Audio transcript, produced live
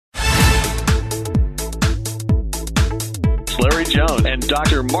Larry Jones and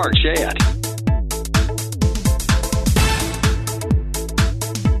Dr. Mark Chayette.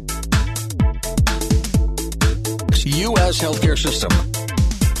 U.S. healthcare system.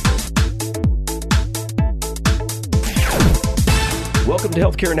 Welcome to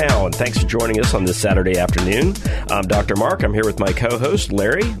Healthcare Now, and thanks for joining us on this Saturday afternoon. I'm Dr. Mark. I'm here with my co-host,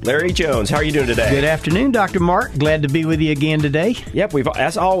 Larry Jones. How are you doing today? Good afternoon, Dr. Mark. Glad to be with you again today. Yep,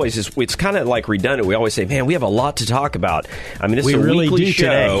 as always, it's kind of like redundant. We always say, man, we have a lot to talk about. I mean, this is a really weekly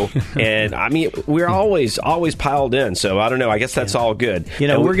show, today. and I mean, we're always piled in, so I don't know. I guess that's all good. You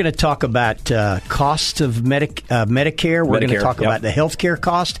know, we're going to talk about costs of Medicare. We're going to talk about the healthcare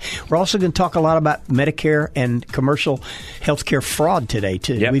cost. We're also going to talk a lot about Medicare and commercial healthcare fraud today,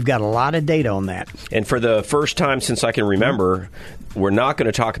 too. Yep. We've got a lot of data on that. And for the first time since I can remember, we're not going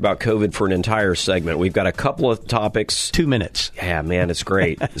to talk about COVID for an entire segment. We've got a couple of topics. 2 minutes. Yeah, man, it's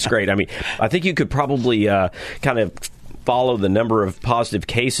great. It's great. I mean, I think you could probably kind of follow the number of positive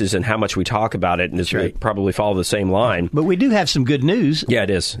cases and how much we talk about it, and it's right. probably follow the same line. But we do have some good news. Yeah, it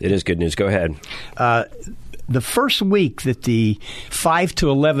is. It is good news. Go ahead. The first week that the 5 to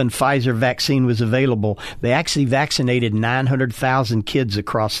 11 Pfizer vaccine was available, they actually vaccinated 900,000 kids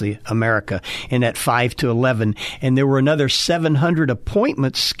across America in that 5 to 11, and there were another 700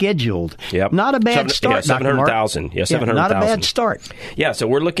 appointments scheduled. Yep. Not a bad start, 700,000. Yeah, 700,000. Not a bad start. Yeah, so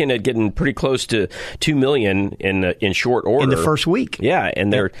we're looking at getting pretty close to 2 million in short order. In the first week. Yeah,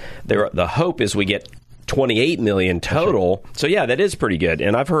 and the hope is we get 28 million total. So, yeah, that is pretve good.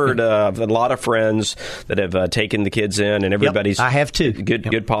 And I've heard of a lot of friends that have taken the kids in, and everybody's I have too.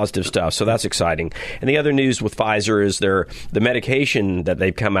 Good positive stuff. So that's exciting. And the other news with Pfizer is the medication that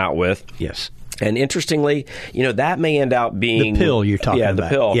they've come out with. Yes. And interestingly, you know, that may end up being... The pill you're talking about. Yeah, the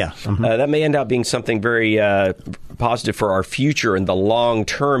pill. Yeah. Mm-hmm. That may end up being something very positive for our future and the long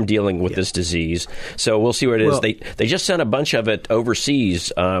term dealing with this disease. So we'll see what it is. They just sent a bunch of it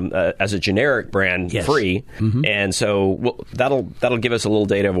overseas as a generic brand free, and so that'll give us a little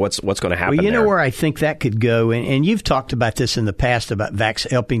data of what's going to happen. Well, you know where I think that could go, and you've talked about this in the past about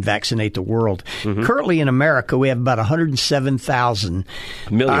helping vaccinate the world. Mm-hmm. Currently in America, we have about 107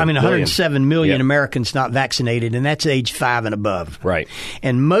 million Americans not vaccinated, and that's age 5 and above. Right.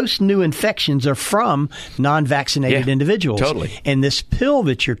 And most new infections are from non-vaccinated individuals. Totally. And this pill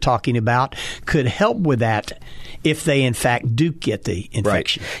that you're talking about could help with that if they, in fact, do get the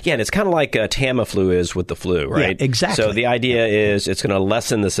infection. Right. Yeah, and it's kind of like Tamiflu is with the flu, right? Yeah, exactly. So the idea is it's going to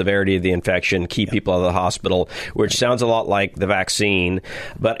lessen the severity of the infection, keep people out of the hospital, which sounds a lot like the vaccine,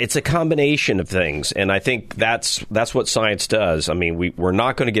 but it's a combination of things, and I think that's what science does. I mean, we're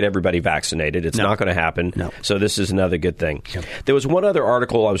not going to get everybody vaccinated. It's not going to happen. No. So this is another good thing. Yep. There was one other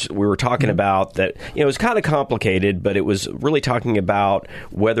article we were talking about that, you know, it was kind of complicated, but it was really talking about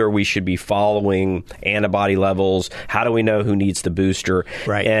whether we should be following antibody levels. How do we know who needs the booster?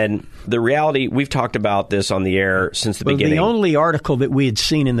 Right. And the reality, we've talked about this on the air since the beginning. The only article that we had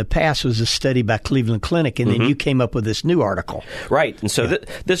seen in the past was a study by Cleveland Clinic, and then you came up with this new article. Right. And so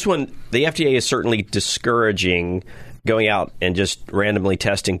this one, the FDA is certainly discouraging going out and just randomly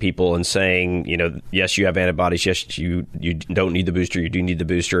testing people and saying, you know, yes, you have antibodies. Yes, you don't need the booster. You do need the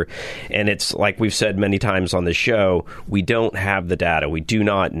booster. And it's like we've said many times on the show, we don't have the data. We do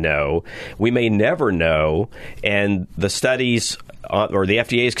not know. We may never know. And the studies or the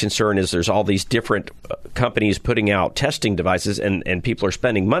FDA's concern is there's all these different companies putting out testing devices and people are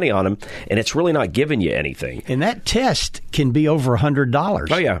spending money on them, and it's really not giving you anything. And that test can be over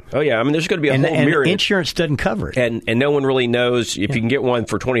 $100. Oh, yeah. I mean, there's going to be a whole myriad. And insurance doesn't cover it. And no one really knows if you can get one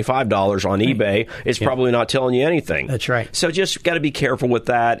for $25 on eBay, it's probably not telling you anything. That's right. So just got to be careful with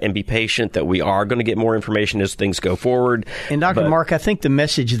that and be patient that we are going to get more information as things go forward. And Dr. Mark, I think the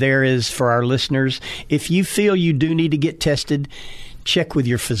message there is for our listeners, if you feel you do need to get tested, check with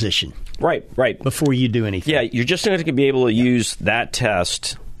your physician. Right. Before you do anything. Yeah, you're just going to be able to use that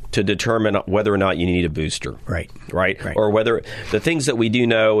test to determine whether or not you need a booster. Right. Or whether the things that we do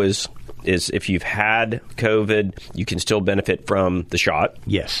know is if you've had COVID, you can still benefit from the shot.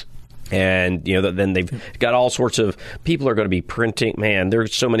 Yes. And, you know, then they've got all sorts of people are going to be printing. Man,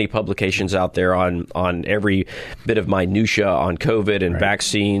 there's so many publications out there on every bit of minutia on COVID and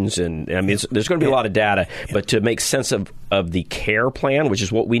vaccines. And I mean, there's going to be a lot of data. But to make sense of the care plan, which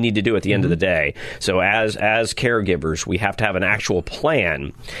is what we need to do at the end of the day. So as caregivers, we have to have an actual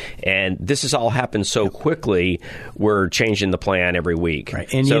plan. And this has all happened so quickly, we're changing the plan every week. Right.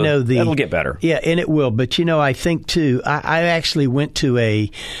 And, so you know, that'll get better. Yeah, and it will. But, you know, I think, too, I actually went to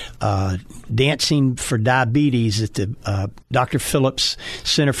a dancing for diabetes at the Dr. Phillips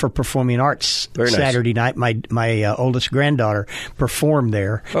Center for Performing Arts Very nice. Saturday night. My oldest granddaughter performed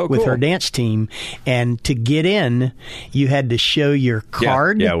there with her dance team, and to get in, you had to show your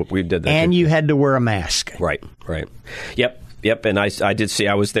card. Yeah, we did that. And you had to wear a mask. Right. Yep, and I did see.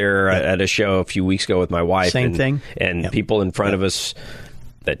 I was there at a show a few weeks ago with my wife. Same thing. And people in front of us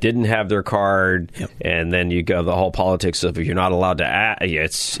that didn't have their card, and then you go the whole politics of you're not allowed to act.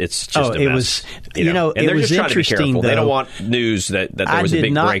 It's just a mess. It was, and it they're was just trying to be interesting, careful. though. They don't want news that there was a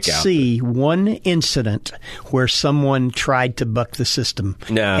big breakout. I did not see one incident where someone tried to buck the system.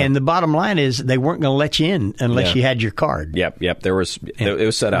 No. And the bottom line is they weren't going to let you in unless you had your card. Yep. There was it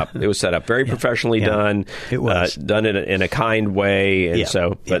was set up. It was set up very professionally done. It was done in a kind way, and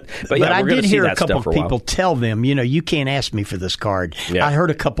so. But I we're going did to see hear that a couple stuff for of a while. people tell them, you can't ask me for this card. Yeah. I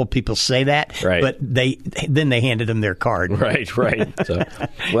heard a couple of people say that, Right. but then they handed them their card. Right. So,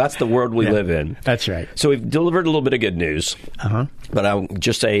 that's the world we live in. That's right. So we've delivered a little bit of good news. But I'll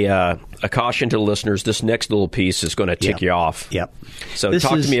just a caution to the listeners: this next little piece is going to tick you off. Yep. So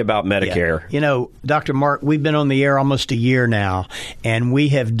talk to me about Medicare. Yeah. Dr. Mark, we've been on the air almost a year now, and we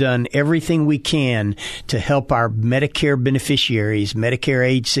have done everything we can to help our Medicare beneficiaries, Medicare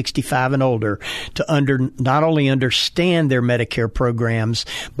age 65 and older, to not only understand their Medicare programs,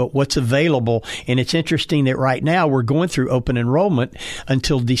 but what's available. And it's interesting that right now we're going through open enrollment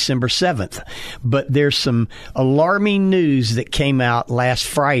until December 7th. But there's some alarming news that came out last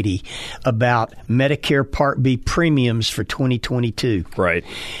Friday about Medicare Part B premiums for 2022. Right.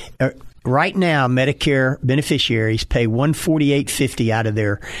 Right now, Medicare beneficiaries pay $148.50 out of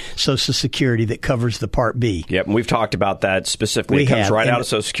their Social Security that covers the Part B. Yep, and we've talked about that specifically. It comes right out of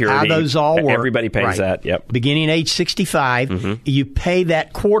Social Security. How those all work. Everybody pays that. Yep. Beginning age 65, you pay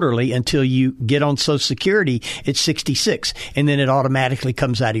that quarterly until you get on Social Security at 66, and then it automatically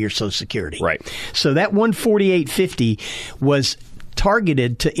comes out of your Social Security. Right. So that $148.50 was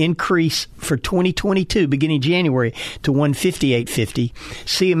targeted to increase for 2022, beginning January, to $158.50.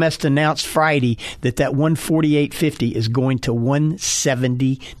 CMS announced Friday that $148.50 is going to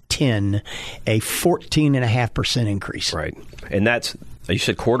 $170.10, a 14.5% increase. Right. And that's, you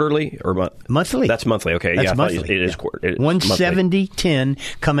said quarterly or monthly? That's monthly. Okay. That's yeah, monthly. It is quarterly. $170.10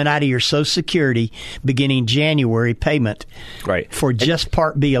 coming out of your Social Security beginning January payment. Right. For just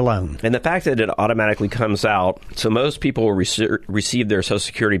Part B alone. And the fact that it automatically comes out, so most people will receive their Social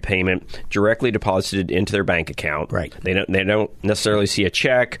Security payment directly deposited into their bank account. Right. They don't necessarily see a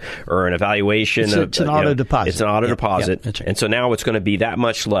check or an evaluation. It's an auto deposit. It's an auto deposit. Yeah, that's right. And so now it's going to be that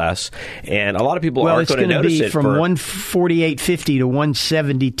much less. And a lot of people aren't going to notice it. Well, it's going to be from $148.50 to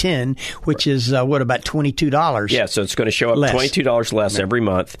 $170.10, which is about $22. Yeah, so it's going to show up $22 less every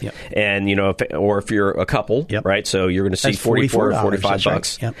month. Yep. And if you're a couple, right? So you're going to see That's $44 or $45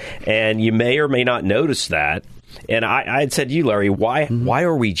 bucks. Right. Yep. And you may or may not notice that. And I had said to you, Larry, why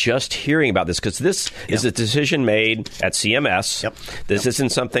are we just hearing about this? Because this is a decision made at CMS. Yep. This isn't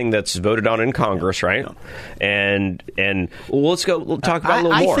something that's voted on in Congress, right? No. And let's go. We'll talk about it a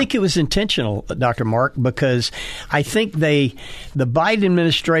little more. I think it was intentional, Dr. Mark, because I think the Biden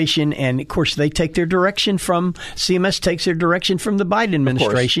administration, and of course they take their direction from CMS takes their direction from the Biden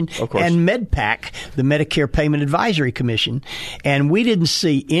administration of course. And MedPAC, the Medicare Payment Advisory Commission, and we didn't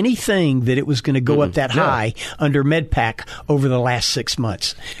see anything that it was going to go up that high under MedPAC over the last 6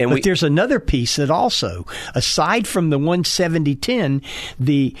 months. But there's another piece that also, aside from the $170.10,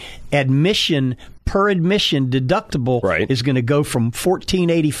 the per admission deductible is going to go from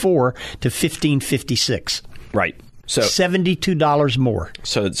 $1,484 to $1,556. Right. So $72 more.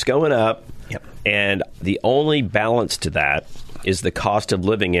 So it's going up. Yep. And the only balance to that is the cost of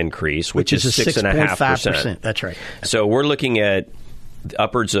living increase, which is 6.5%. That's right. So we're looking at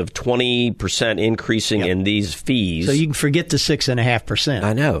upwards of 20% increasing in these fees. So you can forget the 6.5%.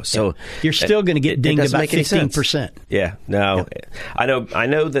 I know. So you're still going to get dinged about 15%. Yeah. No. I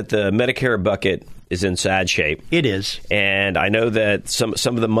know that the Medicare bucket is in sad shape. It is. And I know that some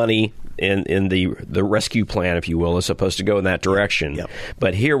of the money in the rescue plan, if you will, is supposed to go in that direction. Yep.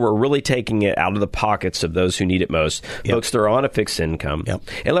 But here we're really taking it out of the pockets of those who need it most, folks that are on a fixed income. Yep.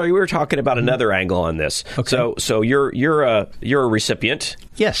 And Larry, we were talking about another angle on this. Okay. So you're a recipient.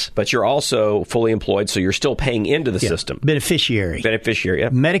 Yes. But you're also fully employed, so you're still paying into the system. Beneficiary. Yeah.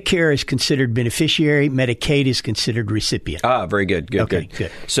 Medicare is considered beneficiary. Medicaid is consithered recipient. Ah, very good.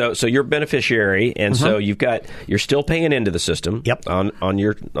 Good. So you're beneficiary, and so you're still paying into the system. Yep. On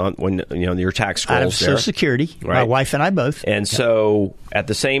your tax scrolls out of Social Security. Right. My wife and I both. And so at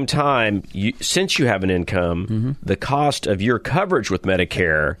the same time, since you have an income, the cost of your coverage with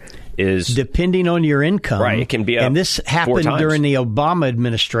Medicare is depending on your income. Right, it can be up and this 4 happened times. during the Obama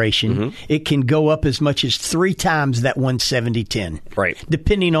administration. It can go up as much as 3 times that 170/10. Right.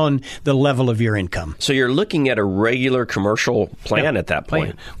 Depending on the level of your income. So you're looking at a regular commercial plan at that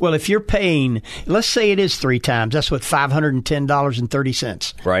point. Well, if you're paying, let's say it is 3 times, that's what,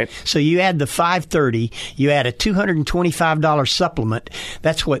 $510.30. Right. So you add the $530, you add a $225 supplement,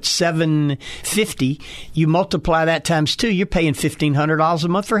 that's what, $750. You multiply that times 2, you're paying $1,500 a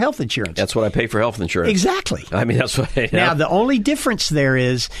month for health insurance. That's what I pay for health insurance. Exactly. I mean, that's what. Now, the only difference there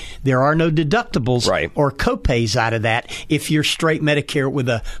is there are no deductibles or copays out of that if you're straight Medicare with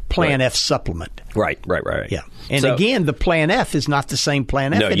a Plan F supplement. Right. Yeah. And again, the Plan F is not the same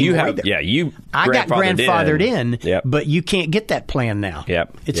Plan F No, you anymore have. either. Yeah, you. I got grandfathered in, Yep. but you can't get that plan now.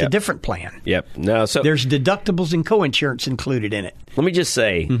 Yep. It's a different plan. Yep. No. So there's deductibles and coinsurance included in it. Let me just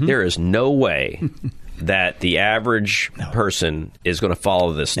say, there is no way that the average person is going to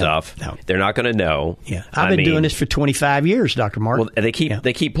follow this stuff. No. They're not going to know. Yeah, I've been doing this for 25 years, Dr. Mark. Well, they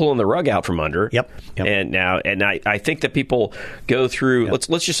keep pulling the rug out from under. Yep. And I think that people go through.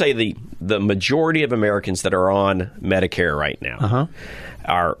 Let's just say the majority of Americans that are on Medicare right now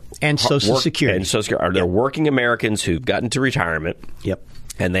are Social Security. They're working Americans who've gotten to retirement. Yep.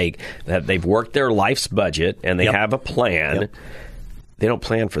 And they've worked their life's budget and they have a plan. Yep. They don't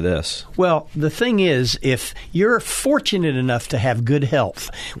plan for this. Well, the thing is, if you're fortunate enough to have good health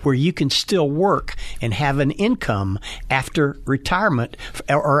where you can still work and have an income after retirement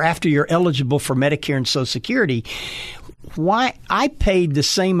or after you're eligible for Medicare and Social Security, why I paid the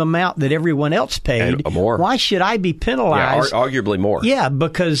same amount that everyone else paid. And more. Why should I be penalized? Yeah, arguably more. Yeah,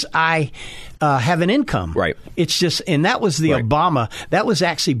 because I have an income. Right. It's just, and that was the Obama. That was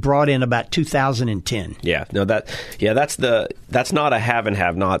actually brought in about 2010. Yeah. No. That's not a have and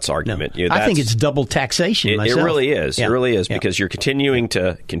have nots argument. No. I think it's double taxation. It really is. Yeah. It really is because you're continuing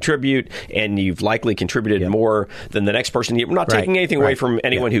to contribute, and you've likely contributed more than the next person. You're not taking anything away from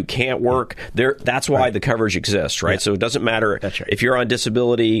anyone who can't work. That's why the coverage exists, right? So it doesn't matter if you're on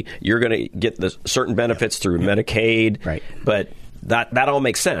disability, you're going to get the certain benefits through Medicaid, right? But that all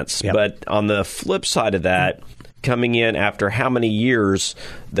makes sense. Yep. But on the flip side of that, coming in after how many years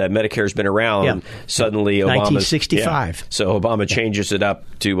that Medicare's been around, suddenly Obama's 1965. Yeah. So Obama changes it up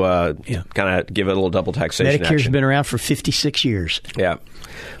to kind of give it a little double taxation. Medicare's been around for 56 years. Yeah.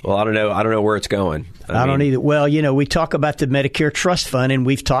 Well, I don't know where it's going. I don't either. Well, we talk about the Medicare Trust Fund, and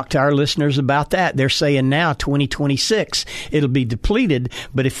we've talked to our listeners about that. They're saying now, 2026, it'll be depleted.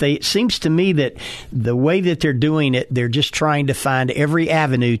 But it seems to me that the way that they're doing it, they're just trying to find every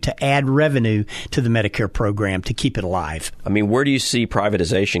avenue to add revenue to the Medicare program to keep it alive. I mean, where do you see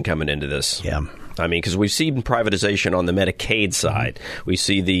privatization coming into this? Yeah. I mean, because we've seen privatization on the Medicaid side. We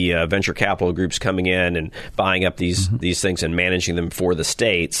see the venture capital groups coming in and buying up these things and managing them for the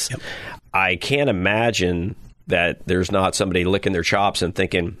states. Yep. I can't imagine that there's not somebody licking their chops and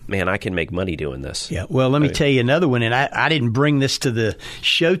thinking, man, I can make money doing this. Yeah. Well, let me tell you another one, and I didn't bring this to the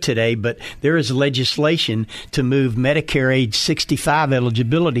show today, but there is legislation to move Medicare age 65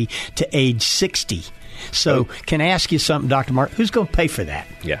 eligibility to age 60. So can I ask you something, Dr. Mark? Who's going to pay for that?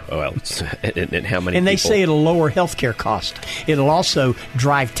 Yeah. Well, and how many And they people? say it'll lower health care costs. It'll also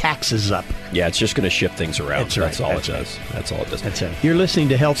drive taxes up. Yeah, it's just going to shift things around. That's all right. it does. That's all it does. That's it. You're listening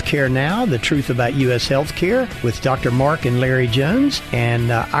to Healthcare Now, the truth about U.S. healthcare with Dr. Mark and Larry Jones.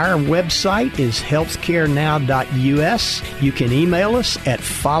 And our website is healthcarenow.us. You can email us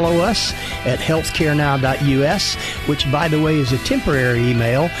follow us at healthcarenow.us, which, by the way, is a temporary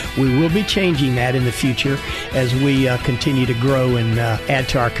email. We will be changing that in the future as we continue to grow and add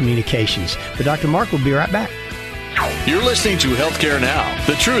to our communications. But Dr. Mark will be right back. You're listening to Healthcare Now,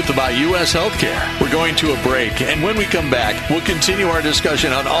 the truth about U.S. healthcare. We're going to a break, and when we come back, we'll continue our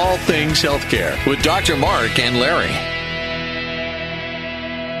discussion on all things healthcare with Dr. Mark and Larry.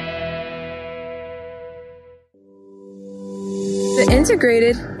 The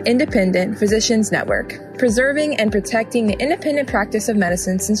Integrated Independent Physicians Network, preserving and protecting the independent practice of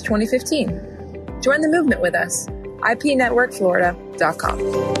medicine since 2015. Join the movement with us. IPNetworkFlorida.com.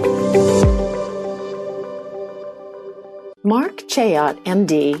 Mark Chayot,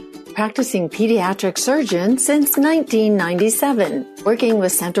 MD, practicing pediatric surgeon since 1997, working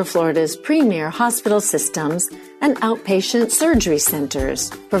with Central Florida's premier hospital systems and outpatient surgery centers,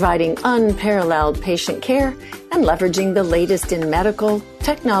 providing unparalleled patient care and leveraging the latest in medical,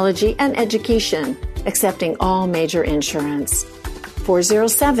 technology, and education, accepting all major insurance.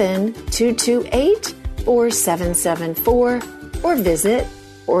 407-228-4774 or visit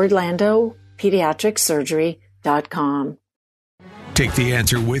OrlandoPediatricSurgery.com. Take The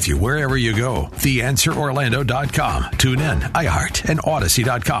Answer with you wherever you go. TheAnswerOrlando.com. Tune in, iHeart, and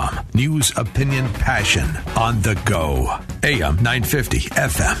Odyssey.com. News, opinion, passion on the go. AM 950,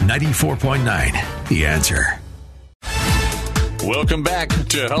 FM 94.9. The Answer. Welcome back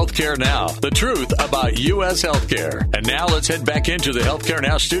to Healthcare Now, the truth about U.S. healthcare. And now let's head back into the Healthcare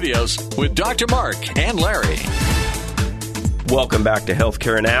Now studios with Dr. Mark and Larry. Welcome back to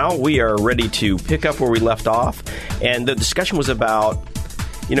Healthcare Now. We are ready to pick up where we left off. And the discussion was about,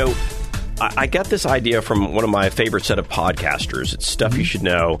 I got this idea from one of my favorite set of podcasters. It's Stuff You Should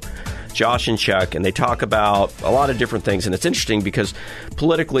Know, Josh and Chuck, and they talk about a lot of different things. And it's interesting because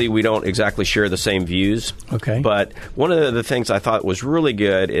politically we don't exactly share the same views. Okay. But one of the things I thought was really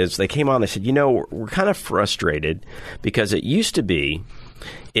good is they came on and they said, we're kind of frustrated because it used to be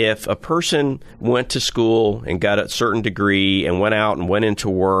if a person went to school and got a certain degree and went out and went into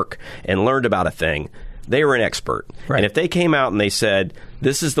work and learned about a thing, they were an expert. Right. And if they came out and they said,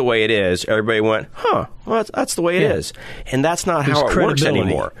 this is the way it is, everybody went, well, that's the way it is. And that's not how it works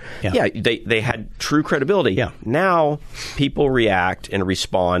anymore. Yeah, they had true credibility. Yeah. Now people react and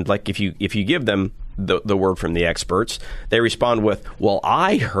respond like if you give them the word from the experts, they respond with, well,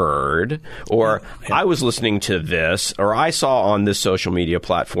 I heard, or I was listening to this, or I saw on this social media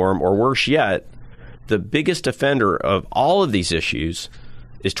platform, or worse yet, the biggest offender of all of these issues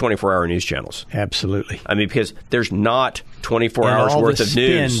is 24-hour news channels. Absolutely. I mean, because there's not 24 hours worth of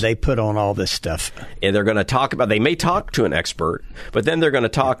news. They put on all this stuff. And they're going to talk about, they may talk to an expert, but then they're going to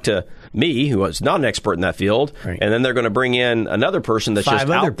talk to me, who is not an expert in that field, right. And then they're going to bring in another person that's just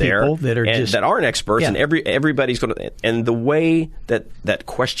out there that aren't experts, and everybody's going to, and the way that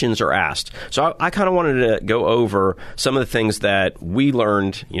questions are asked. So I kind of wanted to go over some of the things that we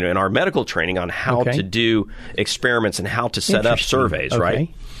learned, in our medical training on how to do experiments and how to set up surveys, right?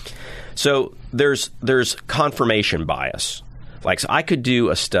 So there's confirmation bias. Like, so I could do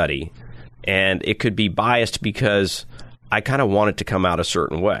a study, and it could be biased because I kind of want it to come out a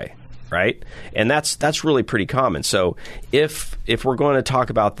certain way, right? And that's really pretty common. So if we're going to talk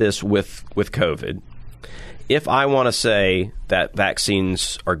about this with COVID, if I want to say that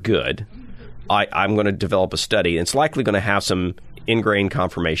vaccines are good, I'm going to develop a study. And it's likely going to have some ingrained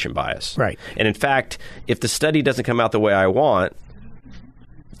confirmation bias. Right. And in fact, if the study doesn't come out the way I want,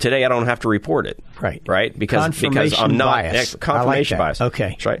 today I don't have to report it. Right? Because I'm not bias. Confirmation bias. Okay.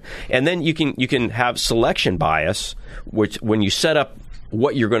 That's right. And then you can have selection bias, which when you set up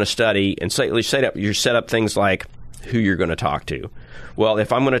what you're going to study and you set up things like who you're going to talk to. Well,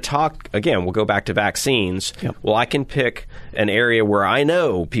 if I'm going to talk, again, we'll go back to vaccines. Yep. Well, I can pick an area where I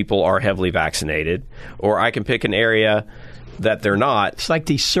know people are heavily vaccinated, or I can pick an area that they're not. It's like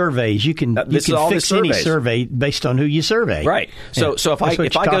these surveys. You can fix any survey based on who you survey. Right. So if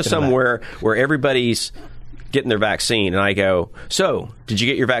I go somewhere where everybody's getting their vaccine and I go, so did you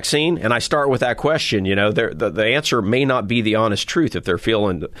get your vaccine? And I start with that question, the answer may not be the honest truth if they're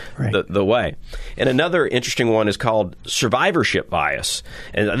feeling the way. And another interesting one is called survivorship bias.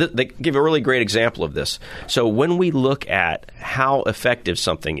 And they give a really great example of this. So when we look at how effective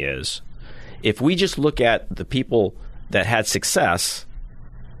something is, if we just look at the people that had success,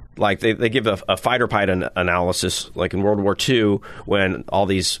 like they give a fighter pilot analysis, like in World War II, when all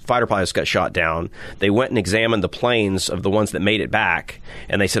these fighter pilots got shot down, they went and examined the planes of the ones that made it back,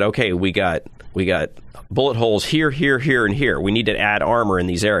 and they said, okay, we got bullet holes here, here, here, and here. We need to add armor in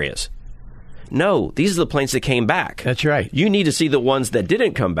these areas. No, these are the planes that came back. That's right. You need to see the ones that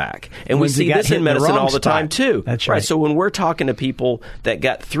didn't come back. And we see this in medicine all the time, too. That's right. So when we're talking to people that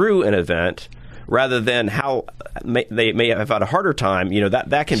got through an event, rather than how they may have had a harder time,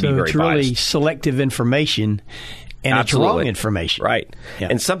 that can be very biased. So it's really selective information, and Absolutely. It's wrong information. Right. Yeah.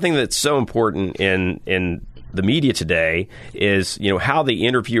 And something that's so important in the media today is, how the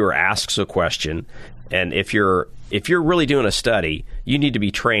interviewer asks a question. And if you're really doing a study, you need to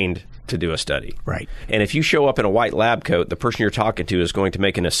be trained to do a study. Right. And if you show up in a white lab coat, the person you're talking to is going to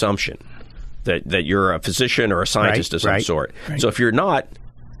make an assumption that you're a physician or a scientist of some sort. Right. So if you're not,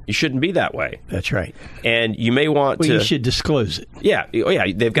 you shouldn't be that way. That's right. And you may want to... you should disclose it. Yeah.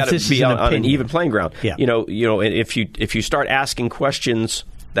 They've got to be on an even playing ground. Yeah. If you start asking questions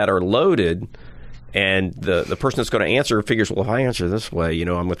that are loaded, and the person that's going to answer figures, well, if I answer this way, I'm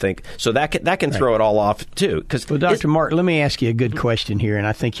going to think... So that can throw it all off, too. Well, Dr. Mark, let me ask you a good question here, and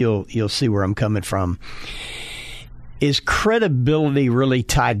I think you'll see where I'm coming from. Is credibility really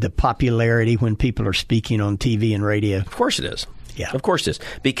tied to popularity when people are speaking on TV and radio? Of course it is. Yeah. Of course it is.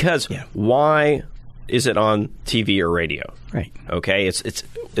 Because why is it on TV or radio? Right. Okay?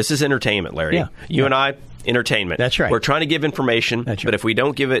 This is entertainment, Larry. Yeah. You and I Entertainment. That's right. We're trying to give information, That's right. but if we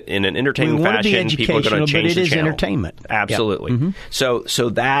don't give it in an entertaining We want to be fashion, people are going to change the channel. but it is entertainment. Absolutely. Yep. Mm-hmm. So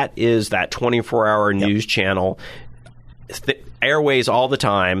that is that 24-hour news channel. Airways all the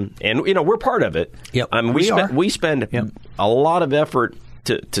time, and we're part of it. Yep. We spend a lot of effort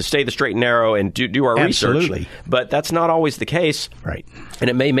to stay the straight and narrow and do our Absolutely. research, but that's not always the case. Right. And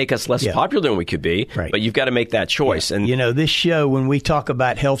it may make us less popular than we could be, right. but you've got to make that choice. And this show, when we talk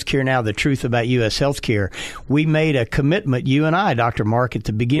about healthcare now, the truth about U.S. healthcare, we made a commitment, you and I, Dr. Mark, at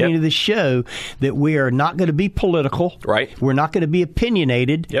the beginning of the show, that we are not going to be political. Right. We're not going to be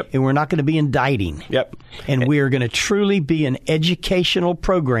opinionated. Yep. And we're not going to be indicting. Yep. And we are going to truly be an educational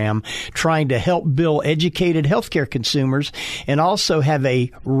program trying to help build educated healthcare consumers and also have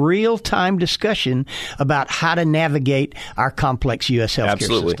a real-time discussion about how to navigate our complex U.S. healthcare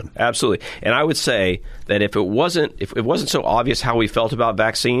system. Absolutely. And I would say that if it wasn't so obvious how we felt about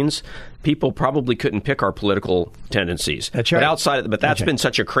vaccines, people probably couldn't pick our political tendencies. That's right. But that's been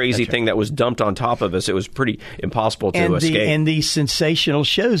such a crazy thing that was dumped on top of us. It was pretty impossible to escape. And these sensational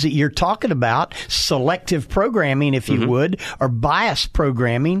shows that you're talking about, selective programming, if you would, or biased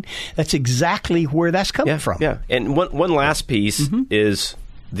programming, that's exactly where that's coming from. Yeah. And one last piece is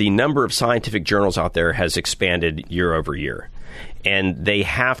the number of scientific journals out there has expanded year over year. And they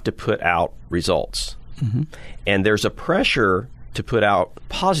have to put out results. And there's a pressure to put out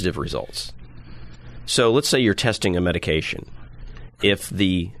positive results. So let's say you're testing a medication. If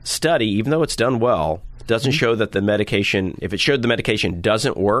the study, even though it's done well, doesn't show that the medication, if it showed the medication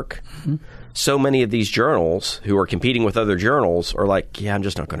doesn't work, so many of these journals who are competing with other journals are like, I'm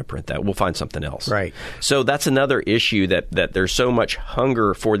just not going to print that. We'll find something else. Right. So that's another issue that there's so much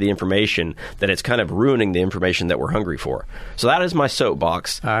hunger for the information that it's kind of ruining the information that we're hungry for. So that is my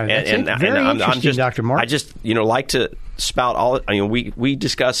soapbox. Very interesting, Dr. Mark. I just, like to spout all. We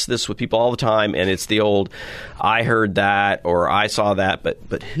discuss this with people all the time, and it's the old, I heard that or I saw that,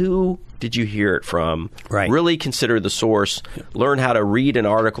 but who did you hear it from? Right. Really consider the source. Learn how to read an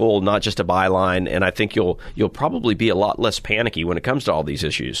article, not just a byline, and I think you'll probably be a lot less panicky when it comes to all these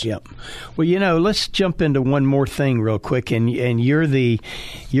issues. Yep. Well, let's jump into one more thing real quick, and you're the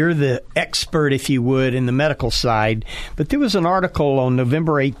expert, if you would, in the medical side. But there was an article on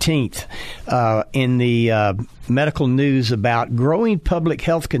November 18th in the medical news about growing public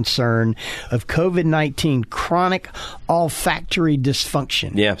health concern of COVID-19 chronic olfactory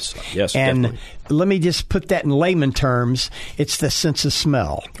dysfunction. Yes, and definitely. Let me just put that in layman terms. It's the sense of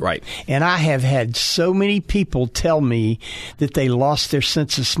smell. Right. And I have had so many people tell me that they lost their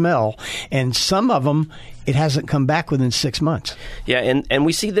sense of smell, and some of them, it hasn't come back within 6 months. Yeah, and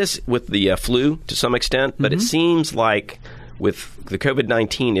we see this with the flu to some extent, but it seems like with the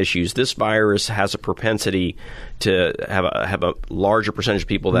COVID-19 issues, this virus has a propensity to have a larger percentage of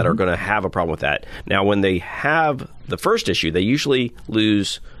people that are going to have a problem with that. Now, when they have the first issue, they usually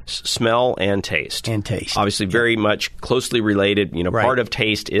lose smell and taste. Obviously, very much closely related. Part of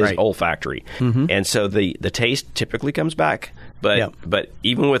taste is olfactory. And so the taste typically comes back. But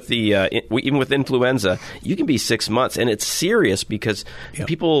even with even with influenza, you can be 6 months, and it's serious because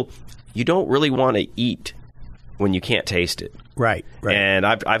people, you don't really want to eat when you can't taste it. Right. And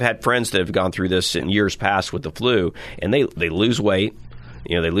I've had friends that have gone through this in years past with the flu, and they lose weight.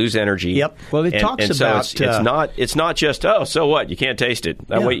 They lose energy. Yep. Well, it talks about it's not just so what, you can't taste it.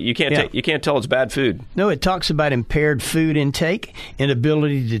 That way you can't tell it's bad food. No, it talks about impaired food intake,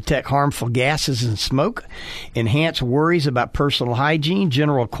 inability to detect harmful gases and smoke, enhanced worries about personal hygiene,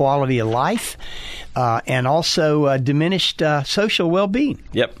 general quality of life, and also diminished social well-being.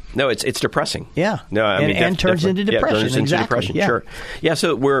 Yep. No, it's depressing. Yeah. No, I mean, and turns into depression. Yeah, turns into depression. Yeah. Sure. Yeah.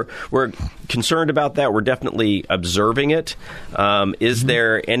 So we're concerned about that. We're definitely observing it. Is there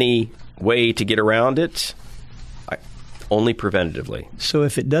any way to get around it? Only preventatively. So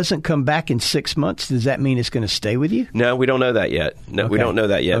if it doesn't come back in 6 months, does that mean it's going to stay with you? No, we don't know that yet. No, we don't know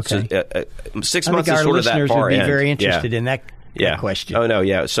that yet. Okay. So, 6 months is sort of that far end. Our listeners would be very end. interested in that question. Oh, no,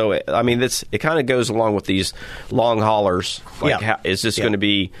 yeah. So, I mean, it kind of goes along with these long haulers. Is this going to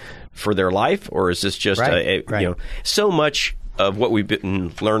be for their life, or is this just so much of what we've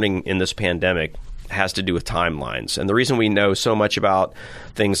been learning in this pandemic has to do with timelines. And the reason we know so much about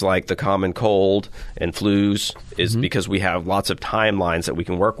things like the common cold and flus is because we have lots of timelines that we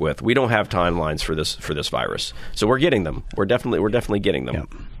can work with. We don't have timelines for this virus. So we're getting them. We're definitely getting them. Yep.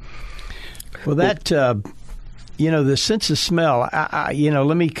 Well, that the sense of smell,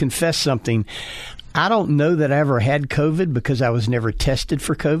 let me confess something. I don't know that I ever had COVID because I was never tested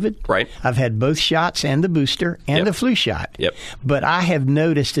for COVID. Right. I've had both shots and the booster and the flu shot. Yep. But I have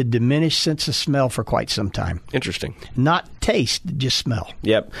noticed a diminished sense of smell for quite some time. Interesting. Not taste, just smell.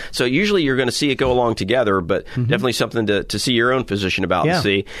 Yep. So usually you're going to see it go along together, but definitely something to see your own physician about and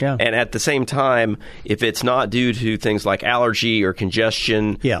see. Yeah. And at the same time, if it's not due to things like allergy or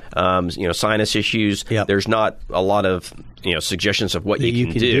congestion, sinus issues, there's not a lot of suggestions of what you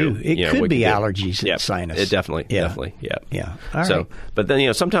can do. It could be allergies and sinus. It definitely. Yeah. All so, right. but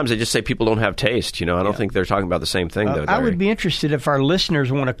then sometimes they just say people don't have taste. I don't think they're talking about the same thing though. I would be interested if our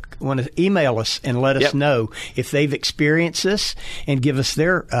listeners want to email us and let us know if they've experienced this and give us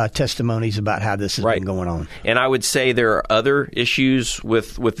their testimonies about how this has been going on. And I would say there are other issues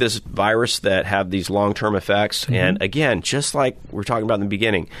with this virus that have these long-term effects. And again, just like we're talking about in the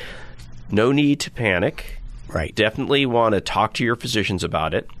beginning, no need to panic. Right. Definitely want to talk to your physicians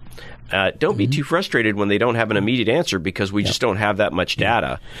about it. Don't be too frustrated when they don't have an immediate answer because we just don't have that much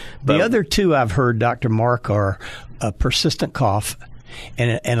data. But the other two I've heard, Dr. Mark, are a persistent cough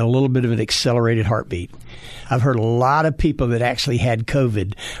and a little bit of an accelerated heartbeat. I've heard a lot of people that actually had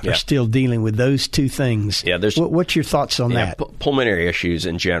COVID are still dealing with those two things. Yeah, what's your thoughts on that? Pulmonary issues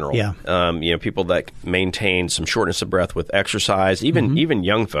in general. Yeah. People that maintain some shortness of breath with exercise, even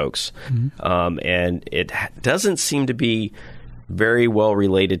young folks. And it doesn't seem to be very well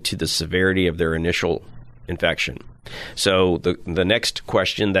related to the severity of their initial infection. So the next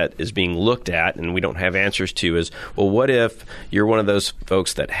question that is being looked at, and we don't have answers to, is, well, what if you're one of those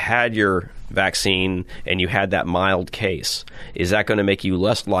folks that had your vaccine and you had that mild case? Is that going to make you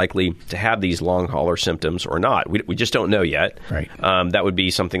less likely to have these long hauler symptoms or not? We just don't know yet. Right. That would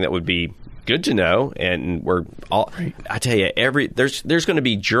be something that would be good to know, and we're all. I tell you, there's going to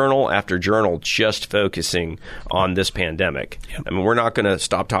be journal after journal just focusing on this pandemic. I mean, we're not going to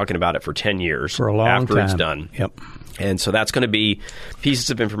stop talking about it for 10 years for a long after time. It's done. Yep. And so that's going to be pieces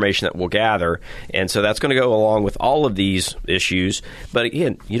of information that we'll gather, and so that's going to go along with all of these issues. But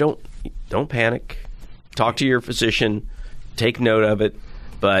again, you don't panic. Talk to your physician. Take note of it.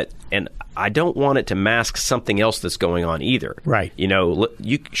 And I don't want it to mask something else that's going on either. Right.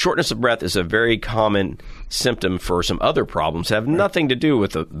 Shortness of breath is a very common symptom for some other problems that have nothing to do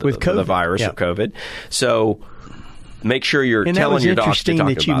with the virus or COVID. So make sure you're telling your doctor to talk about it. And that was interesting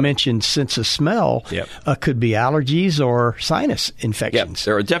that you mentioned sense of smell. Could be allergies or sinus infections.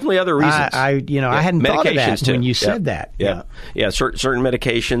 There are definitely other reasons. I hadn't thought of that when you said that. Certain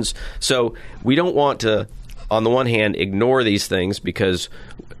medications. So we don't want to, on the one hand, ignore these things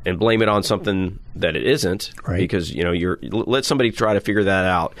and blame it on something that it isn't, because let somebody try to figure that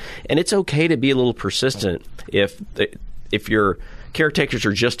out. And it's okay to be a little persistent if your caretakers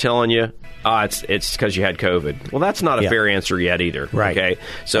are just telling you, it's because you had COVID. Well, that's not a fair answer yet either. Right. Okay,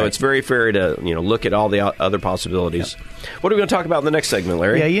 so it's very fair to look at all the other possibilities. What are we going to talk about in the next segment,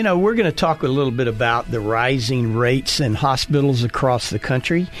 Larry? Yeah, we're going to talk a little bit about the rising rates in hospitals across the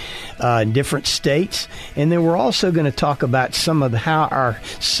country, in different states, and then we're also going to talk about some of how our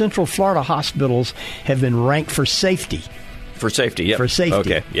Central Florida hospitals have been ranked for safety. For safety, yep. For safety.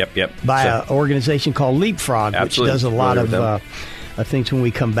 Okay, yep. By an organization called Leapfrog, which does a lot of things when we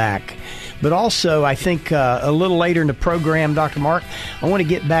come back. But also, I think a little later in the program, Dr. Mark, I want to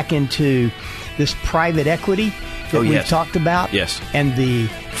get back into this private equity that we've talked about. Yes. And the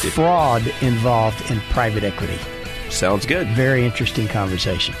fraud involved in private equity. Sounds good. Very interesting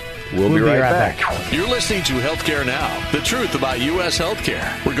conversation. We'll be right back. You're listening to Healthcare Now, the truth about U.S.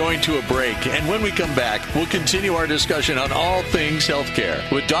 healthcare. We're going to a break, and when we come back, we'll continue our discussion on all things healthcare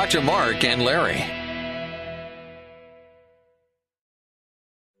with Dr. Mark and Larry.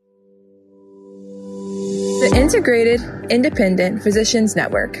 The Integrated Independent Physicians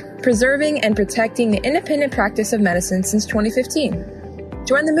Network, preserving and protecting the independent practice of medicine since 2015.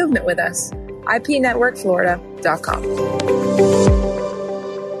 Join the movement with us. IPNetworkFlorida.com.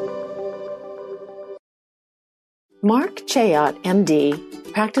 Mark Chayot,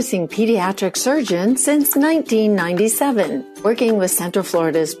 MD, practicing pediatric surgeon since 1997, working with Central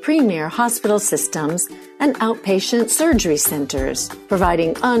Florida's premier hospital systems and outpatient surgery centers,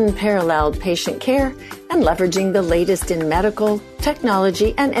 providing unparalleled patient care and leveraging the latest in medical,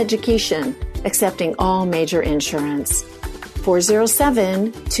 technology, and education, accepting all major insurance.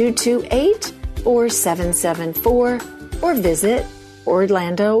 407-228-4774 or visit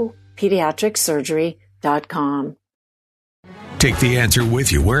OrlandoPediatricSurgery.com. Take The Answer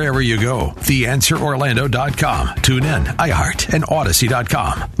with you wherever you go. TheAnswerOrlando.com. Tune in, iHeart, and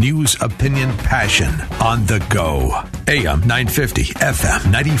Odyssey.com. News, opinion, passion on the go. AM 950, FM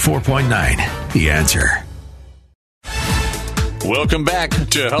 94.9. The Answer. Welcome back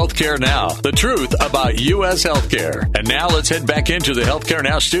to Healthcare Now, the truth about U.S. healthcare. And now let's head back into the Healthcare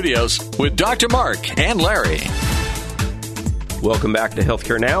Now studios with Dr. Mark and Larry. Welcome back to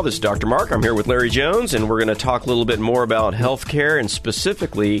Healthcare Now. This is Dr. Mark. I'm here with Larry Jones, and we're going to talk a little bit more about healthcare and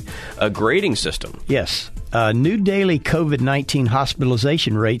specifically a grading system. Yes. New daily COVID-19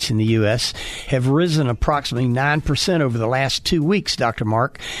 hospitalization rates in the U.S. have risen approximately 9% over the last 2 weeks, Dr.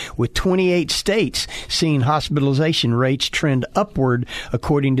 Mark, with 28 states seeing hospitalization rates trend upward,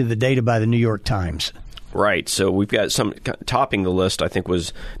 according to the data by the New York Times. Right. So we've got some topping the list, I think,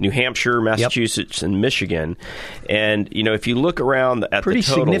 was New Hampshire, Massachusetts, and Michigan. And, if you look around at pretty the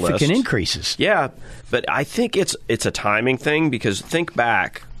total significant list, increases. Yeah. But I think it's a timing thing, because think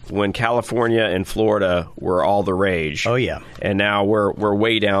back when California and Florida were all the rage. Oh, yeah. And now we're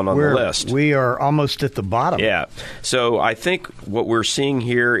way down on the list. We are almost at the bottom. Yeah. So I think what we're seeing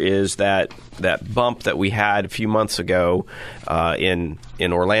here is that bump that we had a few months ago in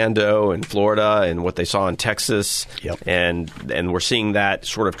Orlando and Florida, and what they saw in Texas. Yep. And we're seeing that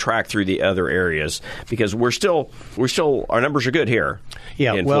sort of track through the other areas, because we're still our numbers are good here.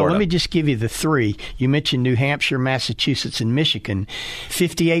 Yeah, in well, Florida. let me just give you the three. You mentioned New Hampshire, Massachusetts, and Michigan.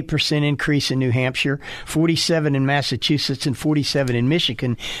 58% increase in New Hampshire, 47 in Massachusetts, and 47 in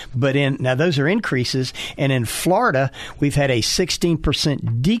Michigan. But now those are increases, and in Florida, we've had a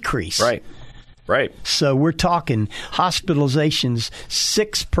 16% decrease. Right. So we're talking hospitalizations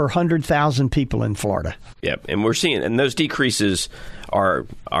 6 per 100,000 people in Florida. Yep, and we're seeing, and those decreases are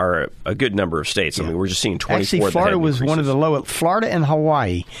a good number of states. I mean, we're just seeing 24. Actually, Florida was one of the lowest. Florida and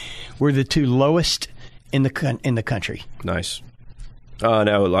Hawaii were the two lowest in the country. Nice.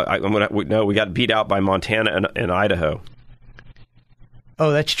 No, we got beat out by Montana and Idaho.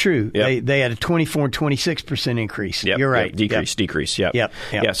 Oh, that's true. Yep. They had a 24 and 26% increase. Yep. You're right. Decrease. Yep.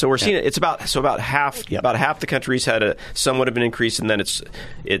 Yep. So we're seeing it. It's about half. Yep. About half the country's had a somewhat of an increase, and then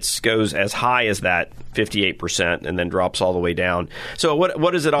it goes as high as that 58%, and then drops all the way down. So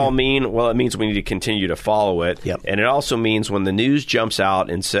what does it all mean? Well, it means we need to continue to follow it, Yep. and it also means when the news jumps out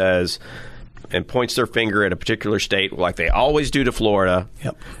and says, and points their finger at a particular state, like they always do to Florida.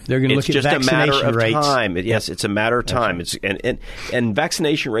 Yep. They're going to look at vaccination vaccination rates. It's just a matter of time. Yes, it's a matter of time. And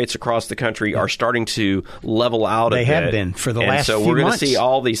vaccination rates across the country are starting to level out a bit. They have been for the last few months. So we're going to see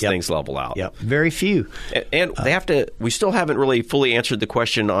all these things level out. Yep. Very few. And they have to. We still haven't really fully answered the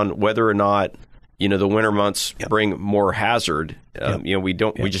question on whether or not the winter months bring more hazard. We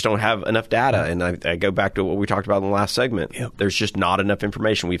just don't have enough data. And I go back to what we talked about in the last segment. Yep. There's just not enough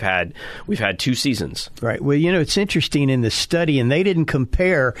information. We've had 2 seasons. Right. Well, it's interesting in the study, and they didn't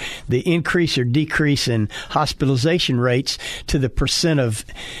compare the increase or decrease in hospitalization rates to the percent of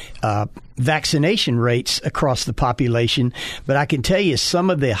vaccination rates across the population. But I can tell you some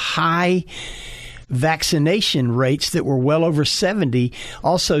of the high vaccination rates that were well over 70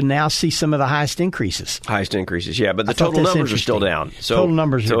 also now see some of the highest increases. Yeah, but the total numbers are still down. So total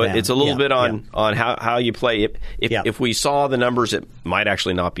numbers are down. So it's a little bit on how you play. If we saw the numbers, it might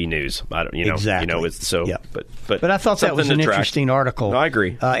actually not be news. I don't, Exactly. But I thought that was an interesting article. No, I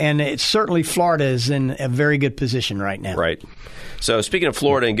agree. And it's certainly Florida is in a very good position right now. Right. So speaking of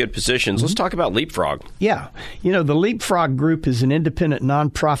Florida in good positions, let's talk about Leapfrog. Yeah. The Leapfrog Group is an independent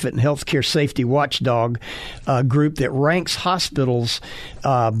nonprofit and healthcare safety watchdog group that ranks hospitals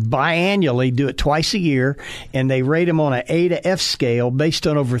biannually, do it twice a year, and they rate them on an A to F scale based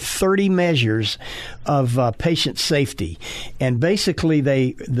on over 30 measures of patient safety. And basically,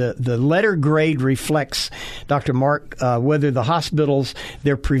 the letter grade reflects, Dr. Mark, whether the hospitals,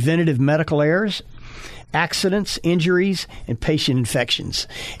 their preventative medical errors, accidents, injuries, and patient infections.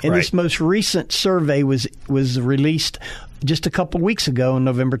 And this most recent survey was released just a couple weeks ago on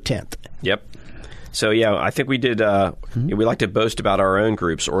November 10th. Yep. So, I think we did, we like to boast about our own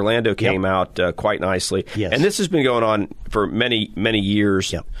groups. Orlando came out quite nicely. Yes. And this has been going on for many, many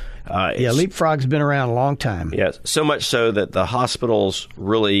years. Yep. Leapfrog's been around a long time. Yes, so much so that the hospitals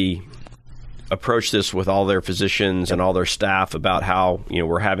really approach this with all their physicians and all their staff about how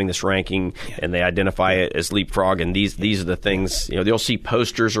we're having this ranking, and they identify it as Leapfrog, and these are the things they'll see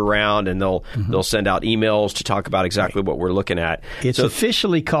posters around, and they'll send out emails to talk about exactly what we're looking at. It's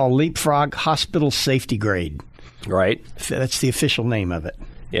officially called Leapfrog Hospital Safety Grade. Right, that's the official name of it.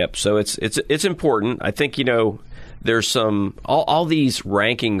 Yep. So it's important. I think there's some all these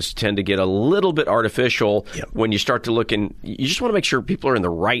rankings tend to get a little bit artificial when you start to look in. You just want to make sure people are in the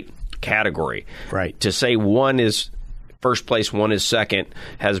right category. Right. To say one is first place, one is second,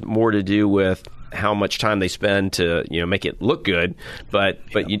 has more to do with how much time they spend to make it look good. But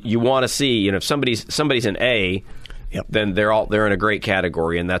you want to see if somebody's an A, then they're in a great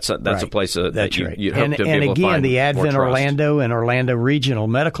category, and that's a place that you hope to be able to find. And again, the Advent more trust. Orlando and Orlando Regional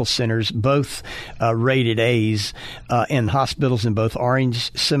Medical Centers both rated A's in hospitals in both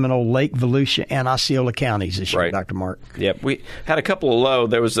Orange, Seminole, Lake, Volusia, and Osceola counties this year, Dr. Mark. Yep, we had a couple of low.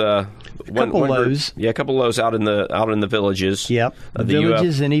 There was a couple lows. A couple lows out in the villages. Yep, the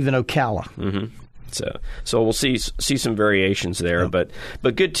villages and even Ocala. Mm-hmm. So we'll see some variations there, but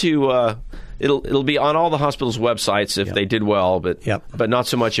good to. It'll be on all the hospitals' websites if they did well, but not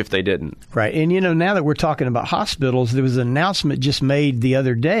so much if they didn't. Right. And, now that we're talking about hospitals, there was an announcement just made the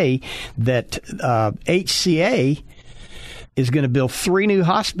other day that HCA is going to build 3 new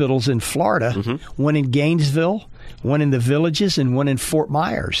hospitals in Florida, one in Gainesville, one in the Villages, and one in Fort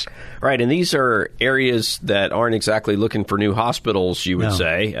Myers. Right, and these are areas that aren't exactly looking for new hospitals, you would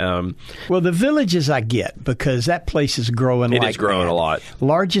say. Well, the Villages I get because that place is growing It is growing a lot.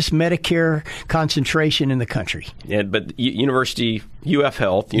 Largest Medicare concentration in the country. Yeah, but University of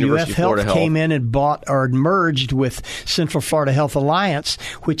Florida Health came in and bought or merged with Central Florida Health Alliance,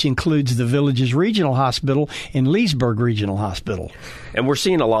 which includes the Villages Regional Hospital and Leesburg Regional Hospital. And we're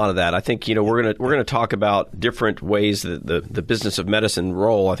seeing a lot of that. I think we're gonna talk about different ways that the business of medicine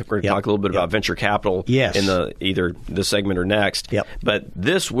roll. I think we're going to talk a little bit about venture capital in either this segment or next. But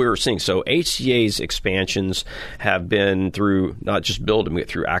this we're seeing. So HCA's expansions have been through not just building,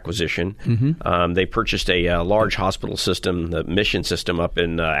 through acquisition. They purchased a large hospital system, the Mission system up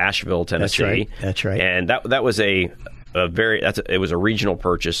in Asheville, Tennessee. That's right. And that was it was a regional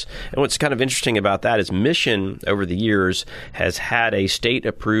purchase. And what's kind of interesting about that is Mission, over the years, has had a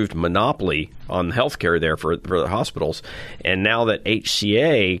state-approved monopoly on healthcare there for the hospitals. And now that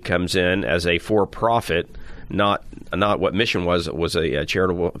HCA comes in as a for-profit, not what Mission was a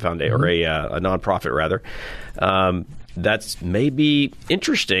charitable foundation or a nonprofit rather. That's maybe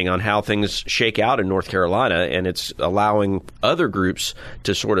interesting on how things shake out in North Carolina, and it's allowing other groups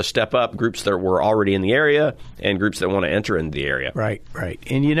to sort of step up, groups that were already in the area and groups that want to enter into the area. Right.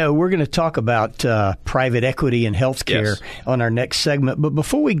 And, we're going to talk about private equity and healthcare on our next segment. But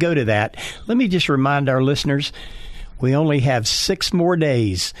before we go to that, let me just remind our listeners, we only have 6 more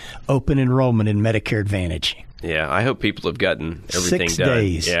days open enrollment in Medicare Advantage. Yeah, I hope people have gotten everything 6 done.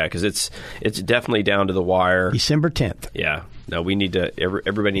 days. Yeah, because it's definitely down to the wire. December 10th. Yeah. No, we need to.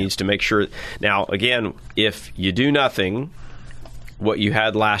 Everybody needs to make sure. Now, again, if you do nothing, what you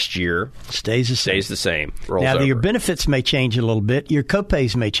had last year stays the same. Rolls now, over. Your benefits may change a little bit. Your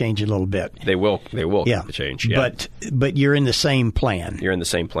copays may change a little bit. They will change. Yeah. But you're in the same plan. You're in the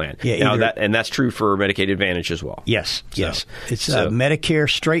same plan. Yeah, now that's true for Medicaid Advantage as well. Yes. It's Medicare,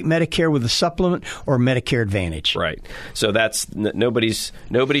 straight Medicare with a supplement, or Medicare Advantage. Right. So that's nobody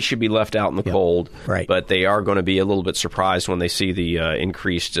should be left out in the cold. Right. But they are going to be a little bit surprised when they see the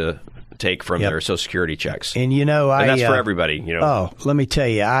increased take from their Social Security checks. And that's for everybody. Oh, let me tell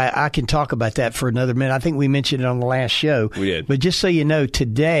you, I can talk about that for another minute. I think we mentioned it on the last show. We did. But just so you know,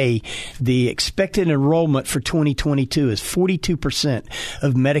 today the expected enrollment for 2022 is 42%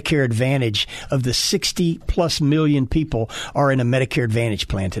 of Medicare Advantage of the 60 plus million people are in a Medicare Advantage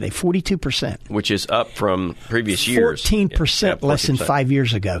plan today. 42%, which is up from previous years. 14% less than 5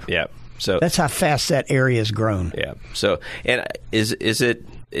 years ago. Yeah. So that's how fast that area has grown. Yeah. So, and is it?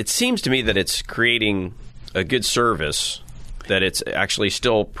 It seems to me that it's creating a good service, that it's actually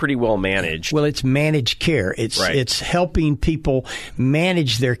still pretty well managed. Well, it's managed care. It's helping people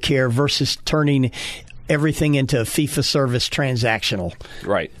manage their care versus turning everything into a fee-for-service transactional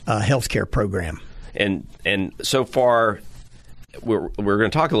healthcare program. And so far, we're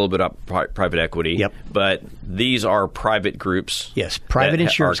going to talk a little bit about private equity, but these are private groups. Yes, private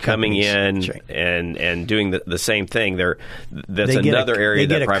insurance are coming companies. in and doing the same thing. That's another area that private equity goes in.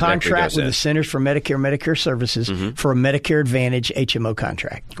 They get a contract with the Centers for Medicare Services for a Medicare Advantage HMO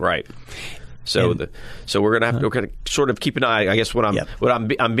contract. Right. So we're going to sort of keep an eye. I guess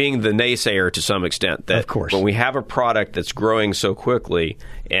I'm being the naysayer to some extent. That of course, when we have a product that's growing so quickly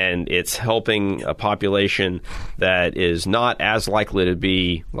and it's helping a population that is not as likely to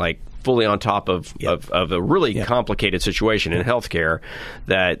be fully on top of a really complicated situation in healthcare,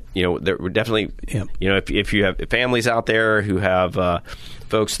 that there would definitely if you have families out there who have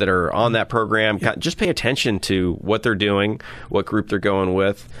folks that are on that program, just pay attention to what they're doing, what group they're going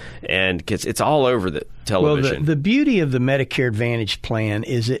with, and because it's all over the television. Well, the beauty of the Medicare Advantage plan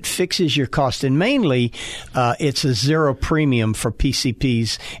is it fixes your cost, and mainly it's a zero premium for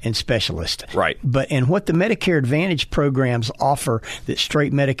PCPs and specialists. Right. And what the Medicare Advantage programs offer that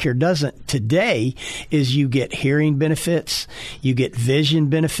straight Medicare doesn't today is you get hearing benefits, you get vision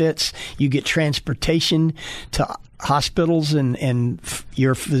benefits, you get transportation to hospitals and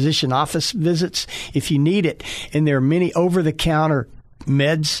your physician office visits if you need it. And there are many over-the-counter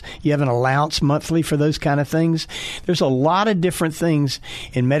meds. You have an allowance monthly for those kind of things. There's a lot of different things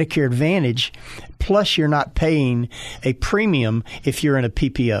in Medicare Advantage, plus you're not paying a premium if you're in a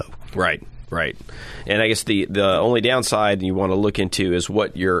PPO. Right. And I guess the only downside you want to look into is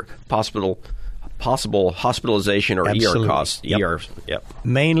what your possible hospitalization or Absolutely. ER costs. Yep. ER, yep.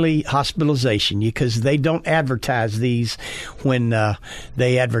 Mainly hospitalization, because they don't advertise these when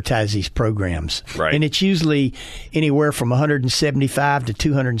they advertise these programs. Right. And it's usually anywhere from $175 to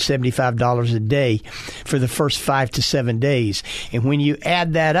 $275 a day for the first 5 to 7 days. And when you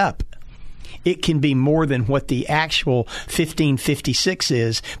add that up, it can be more than what the actual $1,556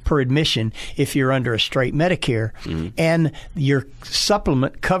 is per admission if you're under a straight Medicare, and your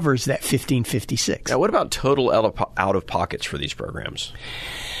supplement covers that $1,556. Now, what about total out of pockets for these programs?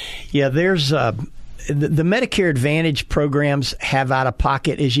 Yeah, there's the Medicare Advantage programs have out of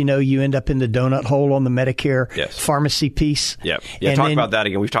pocket. As you know, you end up in the donut hole on the Medicare pharmacy piece. Yeah, talk about that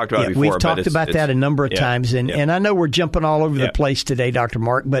again. We've talked about it before. We've talked about that a number of times, and I know we're jumping all over the place today, Dr.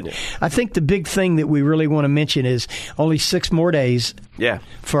 Mark, but I think the big thing that we really want to mention is only 6 more days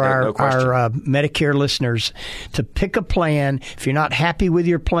for our Medicare listeners to pick a plan. If you're not happy with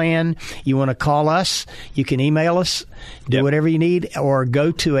your plan, you want to call us, you can email us, do whatever you need, or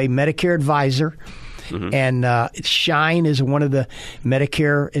go to a Medicare advisor. And Shine is one of the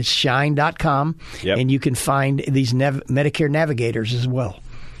Medicare. It's shine.com, and you can find these Medicare navigators as well.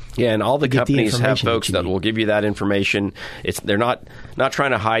 Yeah, and all the companies have folks that will give you that information. They're not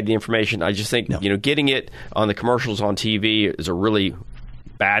trying to hide the information. I just think getting it on the commercials on TV is a really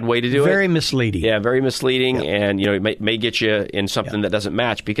bad way to do it. Very misleading. Yeah, very misleading, and it may get you in something that doesn't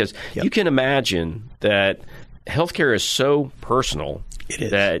match, because you can imagine that healthcare is so personal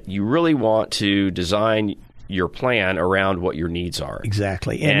that you really want to design your plan around what your needs are.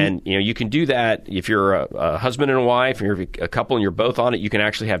 Exactly. And you can do that if you're a husband and a wife, and you're a couple and you're both on it. You can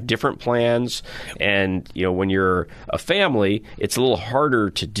actually have different plans. And when you're a family, it's a little harder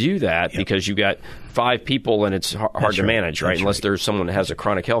to do that because you've got 5 people and it's hard to manage, right? Unless there's someone that has a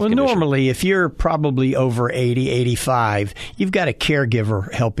chronic health condition. Normally, if you're probably over 80, 85, you've got a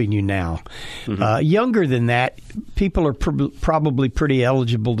caregiver helping you now. Younger than that, people are probably pretty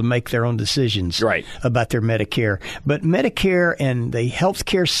eligible to make their own decisions about their Medicare. But Medicare and the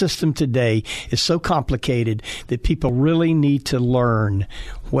healthcare system today is so complicated that people really need to learn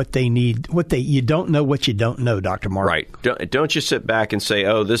what they need. You don't know what you don't know, Dr. Mark. Right. Don't just sit back and say,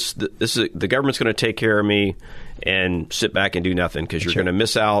 "Oh, this is the government's going to take care of me," and sit back and do nothing, because you're going to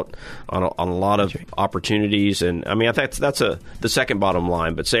miss out on a lot of opportunities. And I mean, that's the second bottom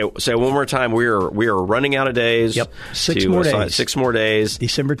line. But say one more time, we are running out of days. Yep. 6 more days. 6 more days.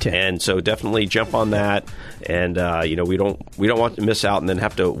 December 10th. And so definitely jump on that. And we don't want to miss out and then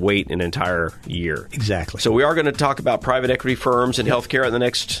have to wait an entire year. Exactly. So we are going to talk about private equity firms and healthcare in the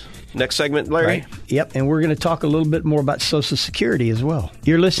next segment, Larry. Right. Yep, and we're going to talk a little bit more about Social Security as well.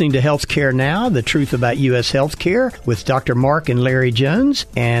 You're listening to Healthcare Now, the truth about U.S. healthcare, with Dr. Mark and Larry Jones.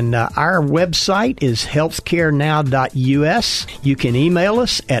 And our website is healthcarenow.us. You can email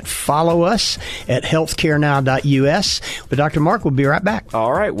us follow us at healthcarenow.us. But Dr. Mark will be right back.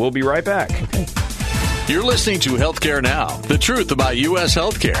 All right, we'll be right back. Okay. You're listening to Healthcare Now, the truth about U.S.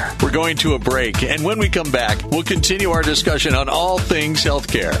 healthcare. We're going to a break, and when we come back, we'll continue our discussion on all things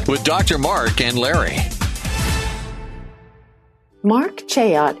healthcare with Dr. Mark and Larry. Mark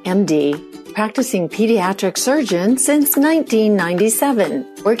Chayot, MD, practicing pediatric surgeon since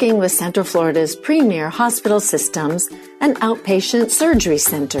 1997, working with Central Florida's premier hospital systems and outpatient surgery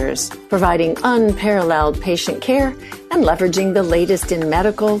centers, providing unparalleled patient care and leveraging the latest in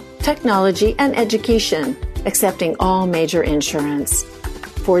medical, technology, and education, accepting all major insurance.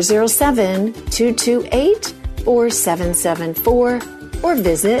 407-228-4774 or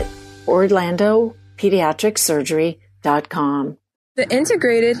visit OrlandoPediatricSurgery.com. The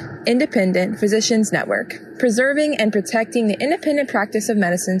Integrated Independent Physicians Network, preserving and protecting the independent practice of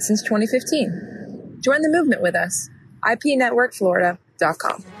medicine since 2015. Join the movement with us.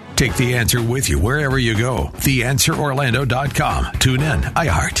 IPNetworkFlorida.com. Take The Answer with you wherever you go. TheAnswerOrlando.com. Tune in,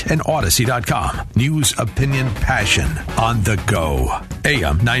 iHeart, and Odyssey.com. News, opinion, passion on the go.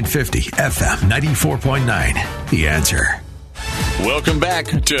 AM 950, FM 94.9. The Answer. Welcome back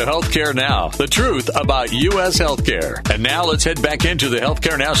to Healthcare Now, the truth about U.S. healthcare. And now let's head back into the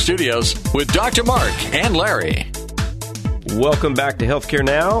Healthcare Now studios with Dr. Mark and Larry. Welcome back to Healthcare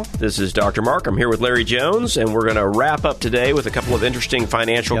Now. This is Dr. Mark. I'm here with Larry Jones, and we're going to wrap up today with a couple of interesting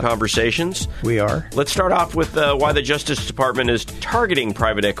financial conversations. We are. Let's start off with why the Justice Department is targeting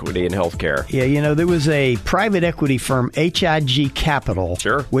private equity in healthcare. Yeah, there was a private equity firm, HIG Capital,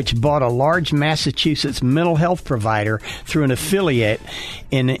 which bought a large Massachusetts mental health provider through an affiliate,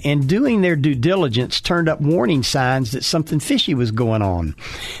 and doing their due diligence turned up warning signs that something fishy was going on.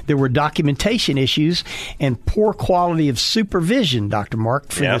 There were documentation issues and poor quality of supervision, Dr.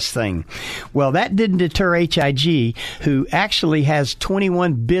 Mark, for this thing. Well, that didn't deter HIG, who actually has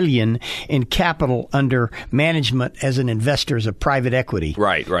 $21 billion in capital under management as an investor, as a private equity.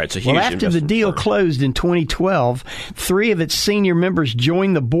 Right. It's a huge after the deal closed in 2012, 3 of its senior members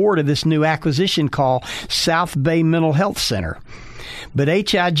joined the board of this new acquisition called South Bay Mental Health Center. But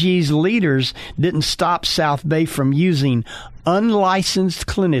HIG's leaders didn't stop South Bay from using unlicensed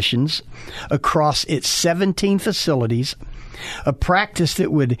clinicians across its 17 facilities, a practice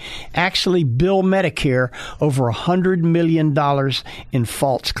that would actually bill Medicare over $100 million in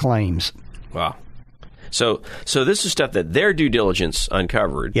false claims. Wow. So this is stuff that their due diligence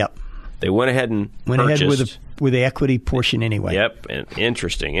uncovered. Yep. They went ahead and purchased. with the equity portion anyway. Yep. And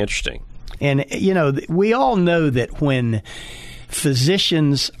interesting. And, we all know that when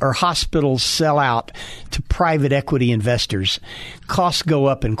physicians or hospitals sell out to private equity investors, costs go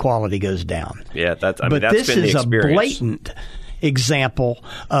up and quality goes down. Yeah, that's been the experience. But this is a blatant example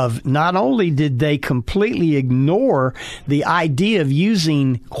of not only did they completely ignore the idea of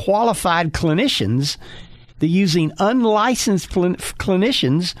using qualified clinicians, they're using unlicensed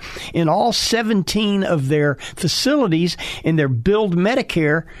clinicians in all 17 of their facilities, and they're billed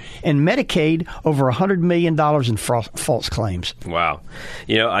Medicare and Medicaid over $100 million in false claims. Wow.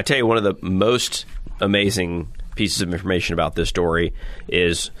 I tell you, one of the most amazing pieces of information about this story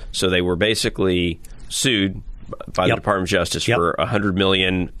is, so they were basically sued by the Department of Justice for $100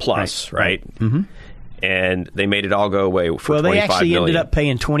 million plus, right? Mm-hmm. And they made it all go away for $25 million. Well, they actually ended up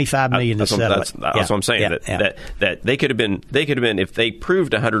paying $25 million to settle it. That's what I'm saying. That they could have been, if they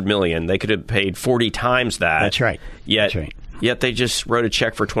proved $100 million, they could have paid 40 times that. That's right. Yet they just wrote a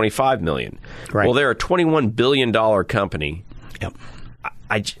check for $25 million. Right. Well, they're a $21 billion company. Yep.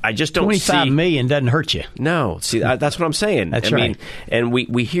 I just don't see. $25 million doesn't hurt you. No. See, that's what I'm saying. That's right. And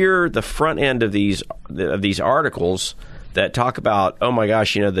we hear the front end of these articles that talk about, oh my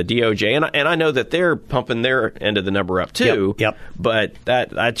gosh, the DOJ, and I know that they're pumping their end of the number up too. Yep. But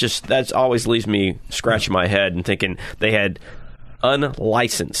that always leaves me scratching my head and thinking they had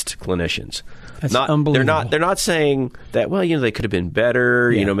unlicensed clinicians. That's unbelievable. They're not saying that, they could have been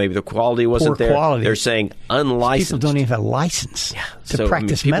better, maybe the quality wasn't Poor there. Quality. They're saying unlicensed. People don't even have a license to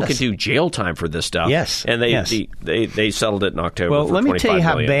practice people medicine. People can do jail time for this stuff. Yes. And they settled it in October Well, for let me tell you $25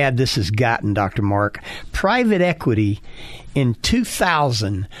 how million. bad this has gotten, Dr. Mark. Private equity in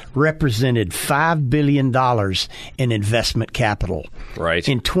 2000 represented $5 billion in investment capital. Right.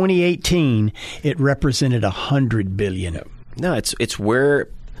 In 2018, it represented $100 billion. No, it's where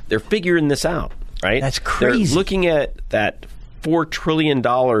they're figuring this out, right? That's crazy. They're looking at that $4 trillion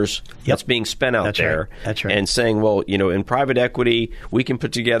that's being spent out there. Right. That's right. And saying, well, in private equity, we can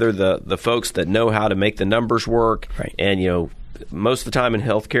put together the folks that know how to make the numbers work. Right. And, most of the time in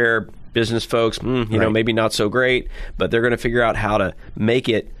healthcare, business folks, maybe not so great, but they're going to figure out how to make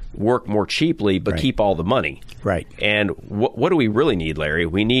it work more cheaply, but keep all the money. Right. And what do we really need, Larry?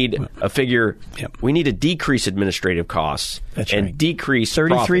 We need a figure. Yep. We need to decrease administrative costs decrease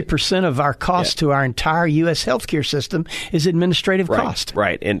 33% of our cost to our entire U.S. healthcare system is administrative cost.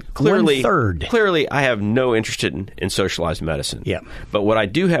 Right. And clearly, 1/3. Clearly, I have no interest in socialized medicine. Yeah. But what I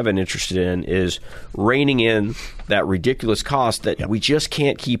do have an interest in is reining in that ridiculous cost that we just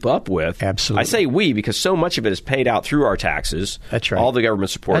can't keep up with. Absolutely. I say we because so much of it is paid out through our taxes. That's right. All the government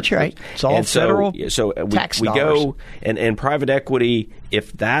support. That's right. It's all federal tax we dollars. go and private equity,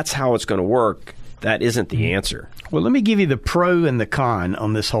 if that's how it's going to work, that isn't the answer. Well, let me give you the pro and the con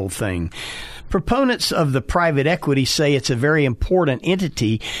on this whole thing. Proponents of the private equity say it's a very important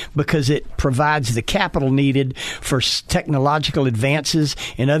entity because it provides the capital needed for technological advances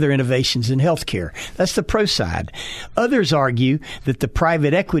and other innovations in healthcare. That's the pro side. Others argue that the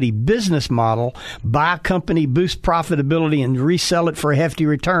private equity business model, buy a company, boost profitability, and resell it for a hefty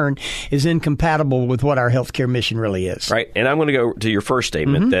return, is incompatible with what our healthcare mission really is. Right. And I'm going to go to your first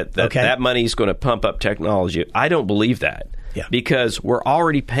statement that money is going to pump up technology. I don't believe that. Yeah. Because we're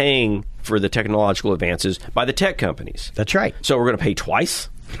already paying for the technological advances by the tech companies. That's right. So we're going to pay twice?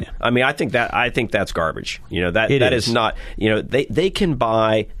 Yeah. I mean, I think that's garbage. That is not, they can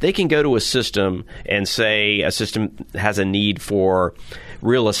go to a system and say a system has a need for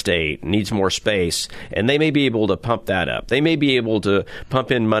real estate, needs more space, and they may be able to pump that up. They may be able to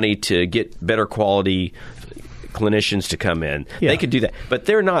pump in money to get better quality clinicians to come in. Yeah. They could do that. But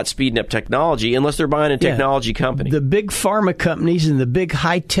they're not speeding up technology unless they're buying a technology company. The big pharma companies and the big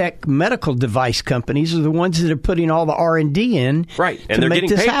high-tech medical device companies are the ones that are putting all the R&D in. Right. And they're getting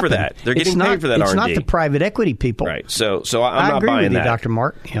paid for that. They're getting paid for that R&D. It's not the private equity people. Right. So I'm I not agree buying with you, that. Dr.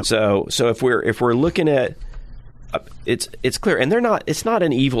 Mark. Yep. So if we're looking at it's clear, and it's not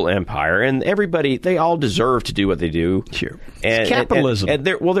an evil empire, and they all deserve to do what they do. Sure, and, it's capitalism. And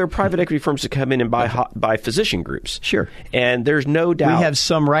there are private equity firms that come in and buy physician groups. Sure, and there's no doubt we have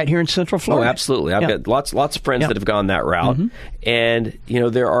some right here in Central Florida. Oh, absolutely. I've got lots of friends that have gone that route, and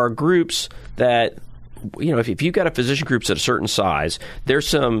there are groups that. If you've got a physician group at a certain size, there's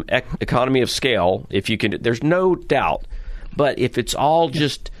some economy of scale. If you can, there's no doubt. But if it's all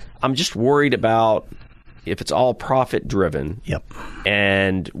I'm just worried about. If it's all profit driven,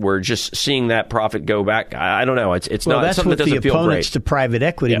 and we're just seeing that profit go back, I don't know. It's not that's something what that doesn't the feel opponents great. to private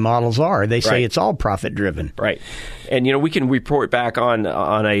equity models are. They say Right. it's all profit driven, right? And we can report back on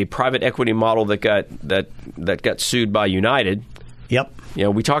a private equity model that got sued by United. Yep.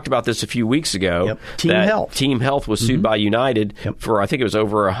 We talked about this a few weeks ago. Yep. Team Health. Team Health was sued by United for I think it was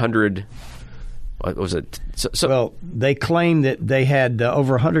over 100. What was it? Well, they claimed that they had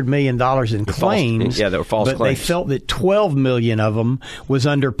over $100 million in claims. They were false but claims. They felt that 12 million of them was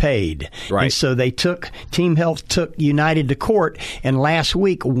underpaid. Right. And so Team Health took United to court, and last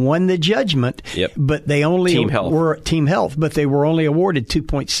week won the judgment. Yep. But they only Team Health. but they were only awarded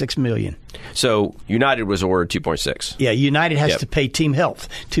 $2.6 million. So United was awarded 2.6. Yeah, United has to pay Team Health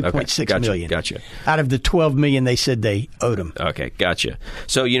 $2.6 million. Gotcha. Out of the $12 million they said they owed them. Okay, gotcha.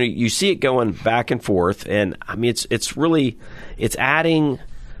 So you see it going back and forth, and I mean it's adding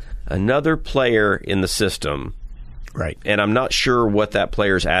another player in the system, right? And I'm not sure what that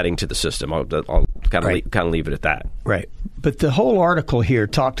player is adding to the system. I'll kind of leave it at that. Right. But the whole article here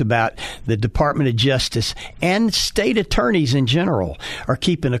talked about the Department of Justice and state attorneys in general are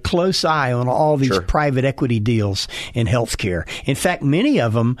keeping a close eye on all these private equity deals in healthcare. In fact, many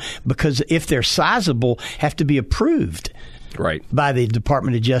of them, because if they're sizable, have to be approved by the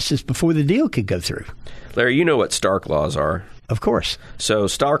Department of Justice before the deal could go through. Larry, you know what Stark laws are. Of course. So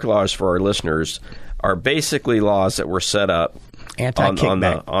Stark laws, for our listeners, are basically laws that were set up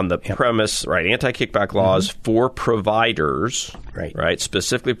anti-kickback on the premise, anti-kickback laws for providers, right,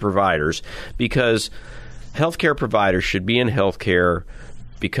 specifically providers, because healthcare providers should be in healthcare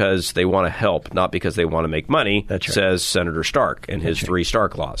because they want to help, not because they want to make money, says Senator Stark and his 3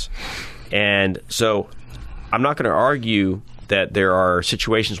 Stark laws. And so I'm not going to argue that there are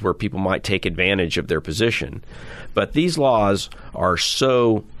situations where people might take advantage of their position, but these laws are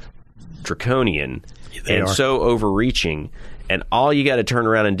so draconian and so overreaching, and all you got to turn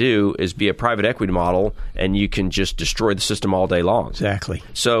around and do is be a private equity model, and you can just destroy the system all day long. Exactly.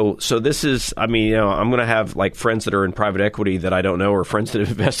 So this is, I mean, I'm going to have like friends that are in private equity that I don't know, or friends that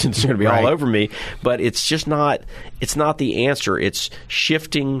have invested that's going to be all over me, but it's just not. It's not the answer. It's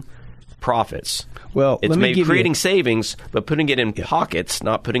shifting profits. Well, it's maybe creating savings, but putting it in pockets,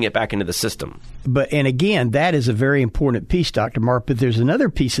 not putting it back into the system. And again, that is a very important piece, Dr. Mark. But there's another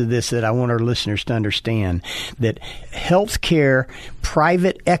piece of this that I want our listeners to understand, that healthcare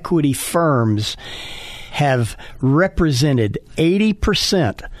private equity firms have represented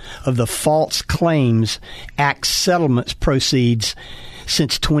 80% of the False Claims Act settlements proceeds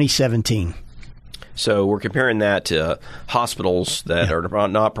since 2017. So we're comparing that to hospitals that are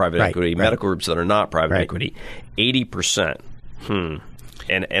not private equity, medical groups that are not private equity. 80%. And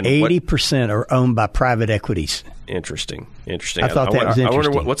 80% are owned by private equities. Interesting. I thought that was interesting. I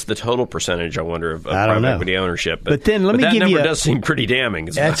wonder what's the total percentage, of private equity ownership. But then let me give you... That number does seem pretty damning.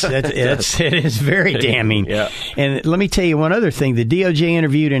 It is very damning. Yeah. And let me tell you one other thing. The DOJ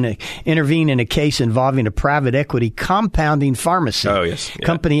intervened in a case involving a private equity compounding pharmacy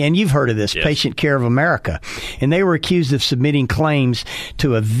company, and you've heard of this, Patient Care of America. And they were accused of submitting claims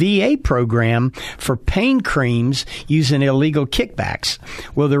to a VA program for pain creams using illegal kickbacks.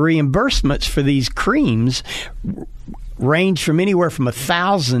 Well, the reimbursements for these creams range from anywhere from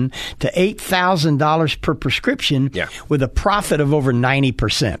 $1,000 to $8,000 per prescription, with a profit of over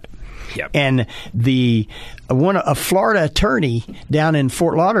 90%. Yep. And a Florida attorney down in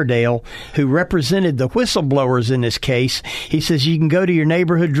Fort Lauderdale who represented the whistleblowers in this case, he says you can go to your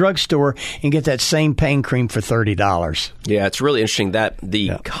neighborhood drugstore and get that same pain cream for $30. Yeah, it's really interesting that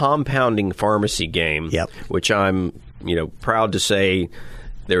the compounding pharmacy game, which I'm proud to say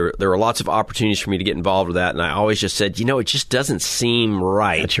there are lots of opportunities for me to get involved with that, and I always just said, it just doesn't seem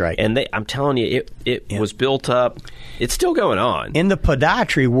right. That's right. And I'm telling you, it was built up. It's still going on. In the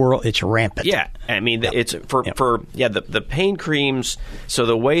podiatry world, it's rampant. Yeah. I mean, it's the pain creams. So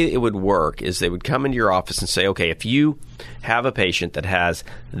the way it would work is they would come into your office and say, okay, if you have a patient that has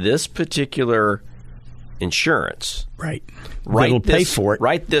this particular insurance, right, it'll pay for it.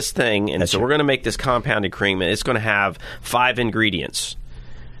 Write this thing, and we're going to make this compounded cream, and it's going to have 5 ingredients.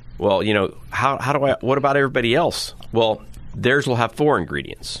 Well, what about everybody else? Well, theirs will have 4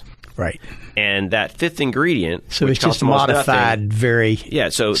 ingredients. Right. And that 5th ingredient, so it's just modified very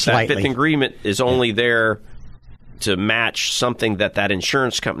so slightly. That 5th ingredient is only there to match something that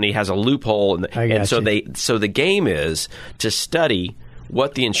insurance company has a loophole, and so the game is to study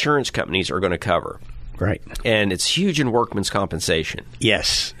what the insurance companies are going to cover. Right. And it's huge in workman's compensation.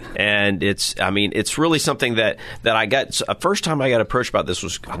 Yes. And it's really something that I got. First time I got approached about this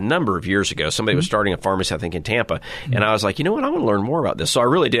was a number of years ago. Somebody was starting a pharmacy, I think, in Tampa. And I was like, you know what? I want to learn more about this. So I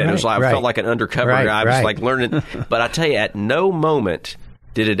really did. It was like, I felt like an undercover guy. I was like learning. But I tell you, at no moment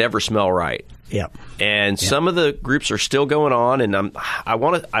did it ever smell right. Yep. And some of the groups are still going on, and I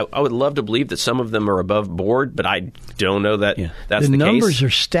would love to believe that some of them are above board, but I don't know that that's the case. The numbers are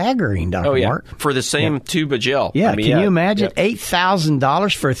staggering, Dr. Mark. For the same tube of gel. Yeah, can you imagine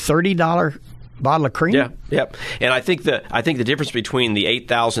 $8,000 for a $30 bottle of cream? Yeah, yep. And I think the difference between the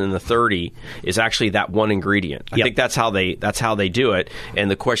 $8,000 and the $30 is actually that one ingredient. I think that's how they do it.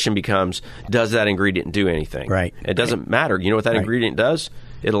 And the question becomes, does that ingredient do anything? Right. It doesn't matter. You know what that ingredient does?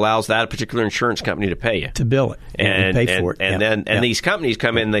 It allows that particular insurance company to pay you, to bill it, and pay for it, and then these companies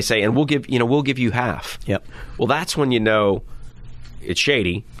come in and they say, and we'll give you half. Yep. Well, that's when it's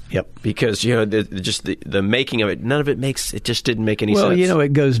shady. Yep. Because the making of it, none of it just didn't make any sense. Well,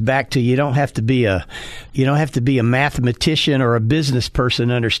 it goes back to you don't have to be a mathematician or a business person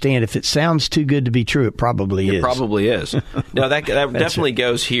to understand if it sounds too good to be true, it probably is. It probably is. No, that definitely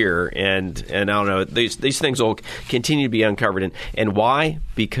goes here, and I don't know, these things will continue to be uncovered, and why?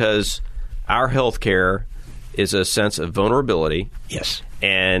 Because our healthcare is a sense of vulnerability. Yes.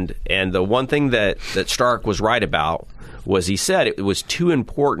 And the one thing that Stark was right about was he said it was too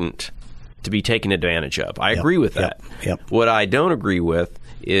important to be taken advantage of. I agree with that. Yep. What I don't agree with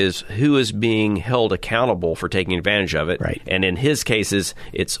is who is being held accountable for taking advantage of it. Right. And in his cases,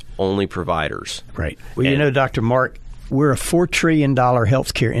 it's only providers. Right. Well, Dr. Mark, we're a $4 trillion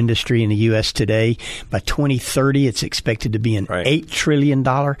healthcare industry in the U.S. today. By 2030, it's expected to be an $8 trillion.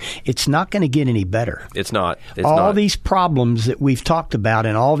 It's not going to get any better. It's not. All these problems that we've talked about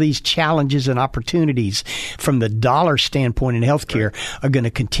and all these challenges and opportunities from the dollar standpoint in healthcare are going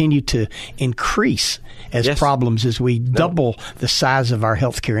to continue to increase as problems as we double the size of our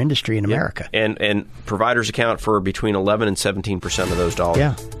healthcare industry in America. And providers account for between 11 and 17% of those dollars.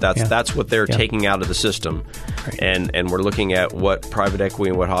 Yeah. That's what they're taking out of the system. Right. And we're looking at what private equity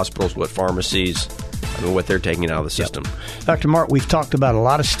and what hospitals, what pharmacies, what they're taking out of the system. Dr. Mark, we've talked about a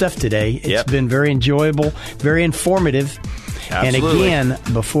lot of stuff today. It's been very enjoyable, very informative. Absolutely. And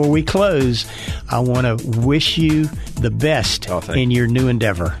again, before we close, I want to wish you the best in your new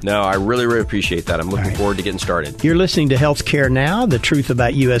endeavor. No, I really, really appreciate that. I'm looking forward to getting started. You're listening to Healthcare Now, the truth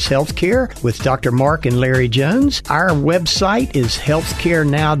about U.S. healthcare with Dr. Mark and Larry Jones. Our website is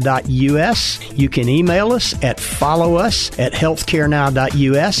healthcarenow.us. You can email us at follow us at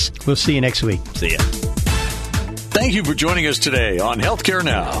healthcarenow.us. We'll see you next week. See ya. Thank you for joining us today on Healthcare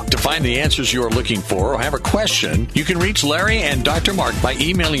Now. To find the answers you are looking for or have a question, you can reach Larry and Dr. Mark by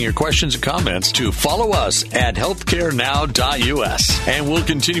emailing your questions and comments to follow us at healthcarenow.us. And we'll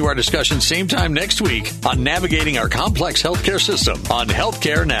continue our discussion same time next week on navigating our complex healthcare system on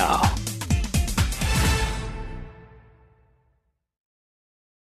Healthcare Now.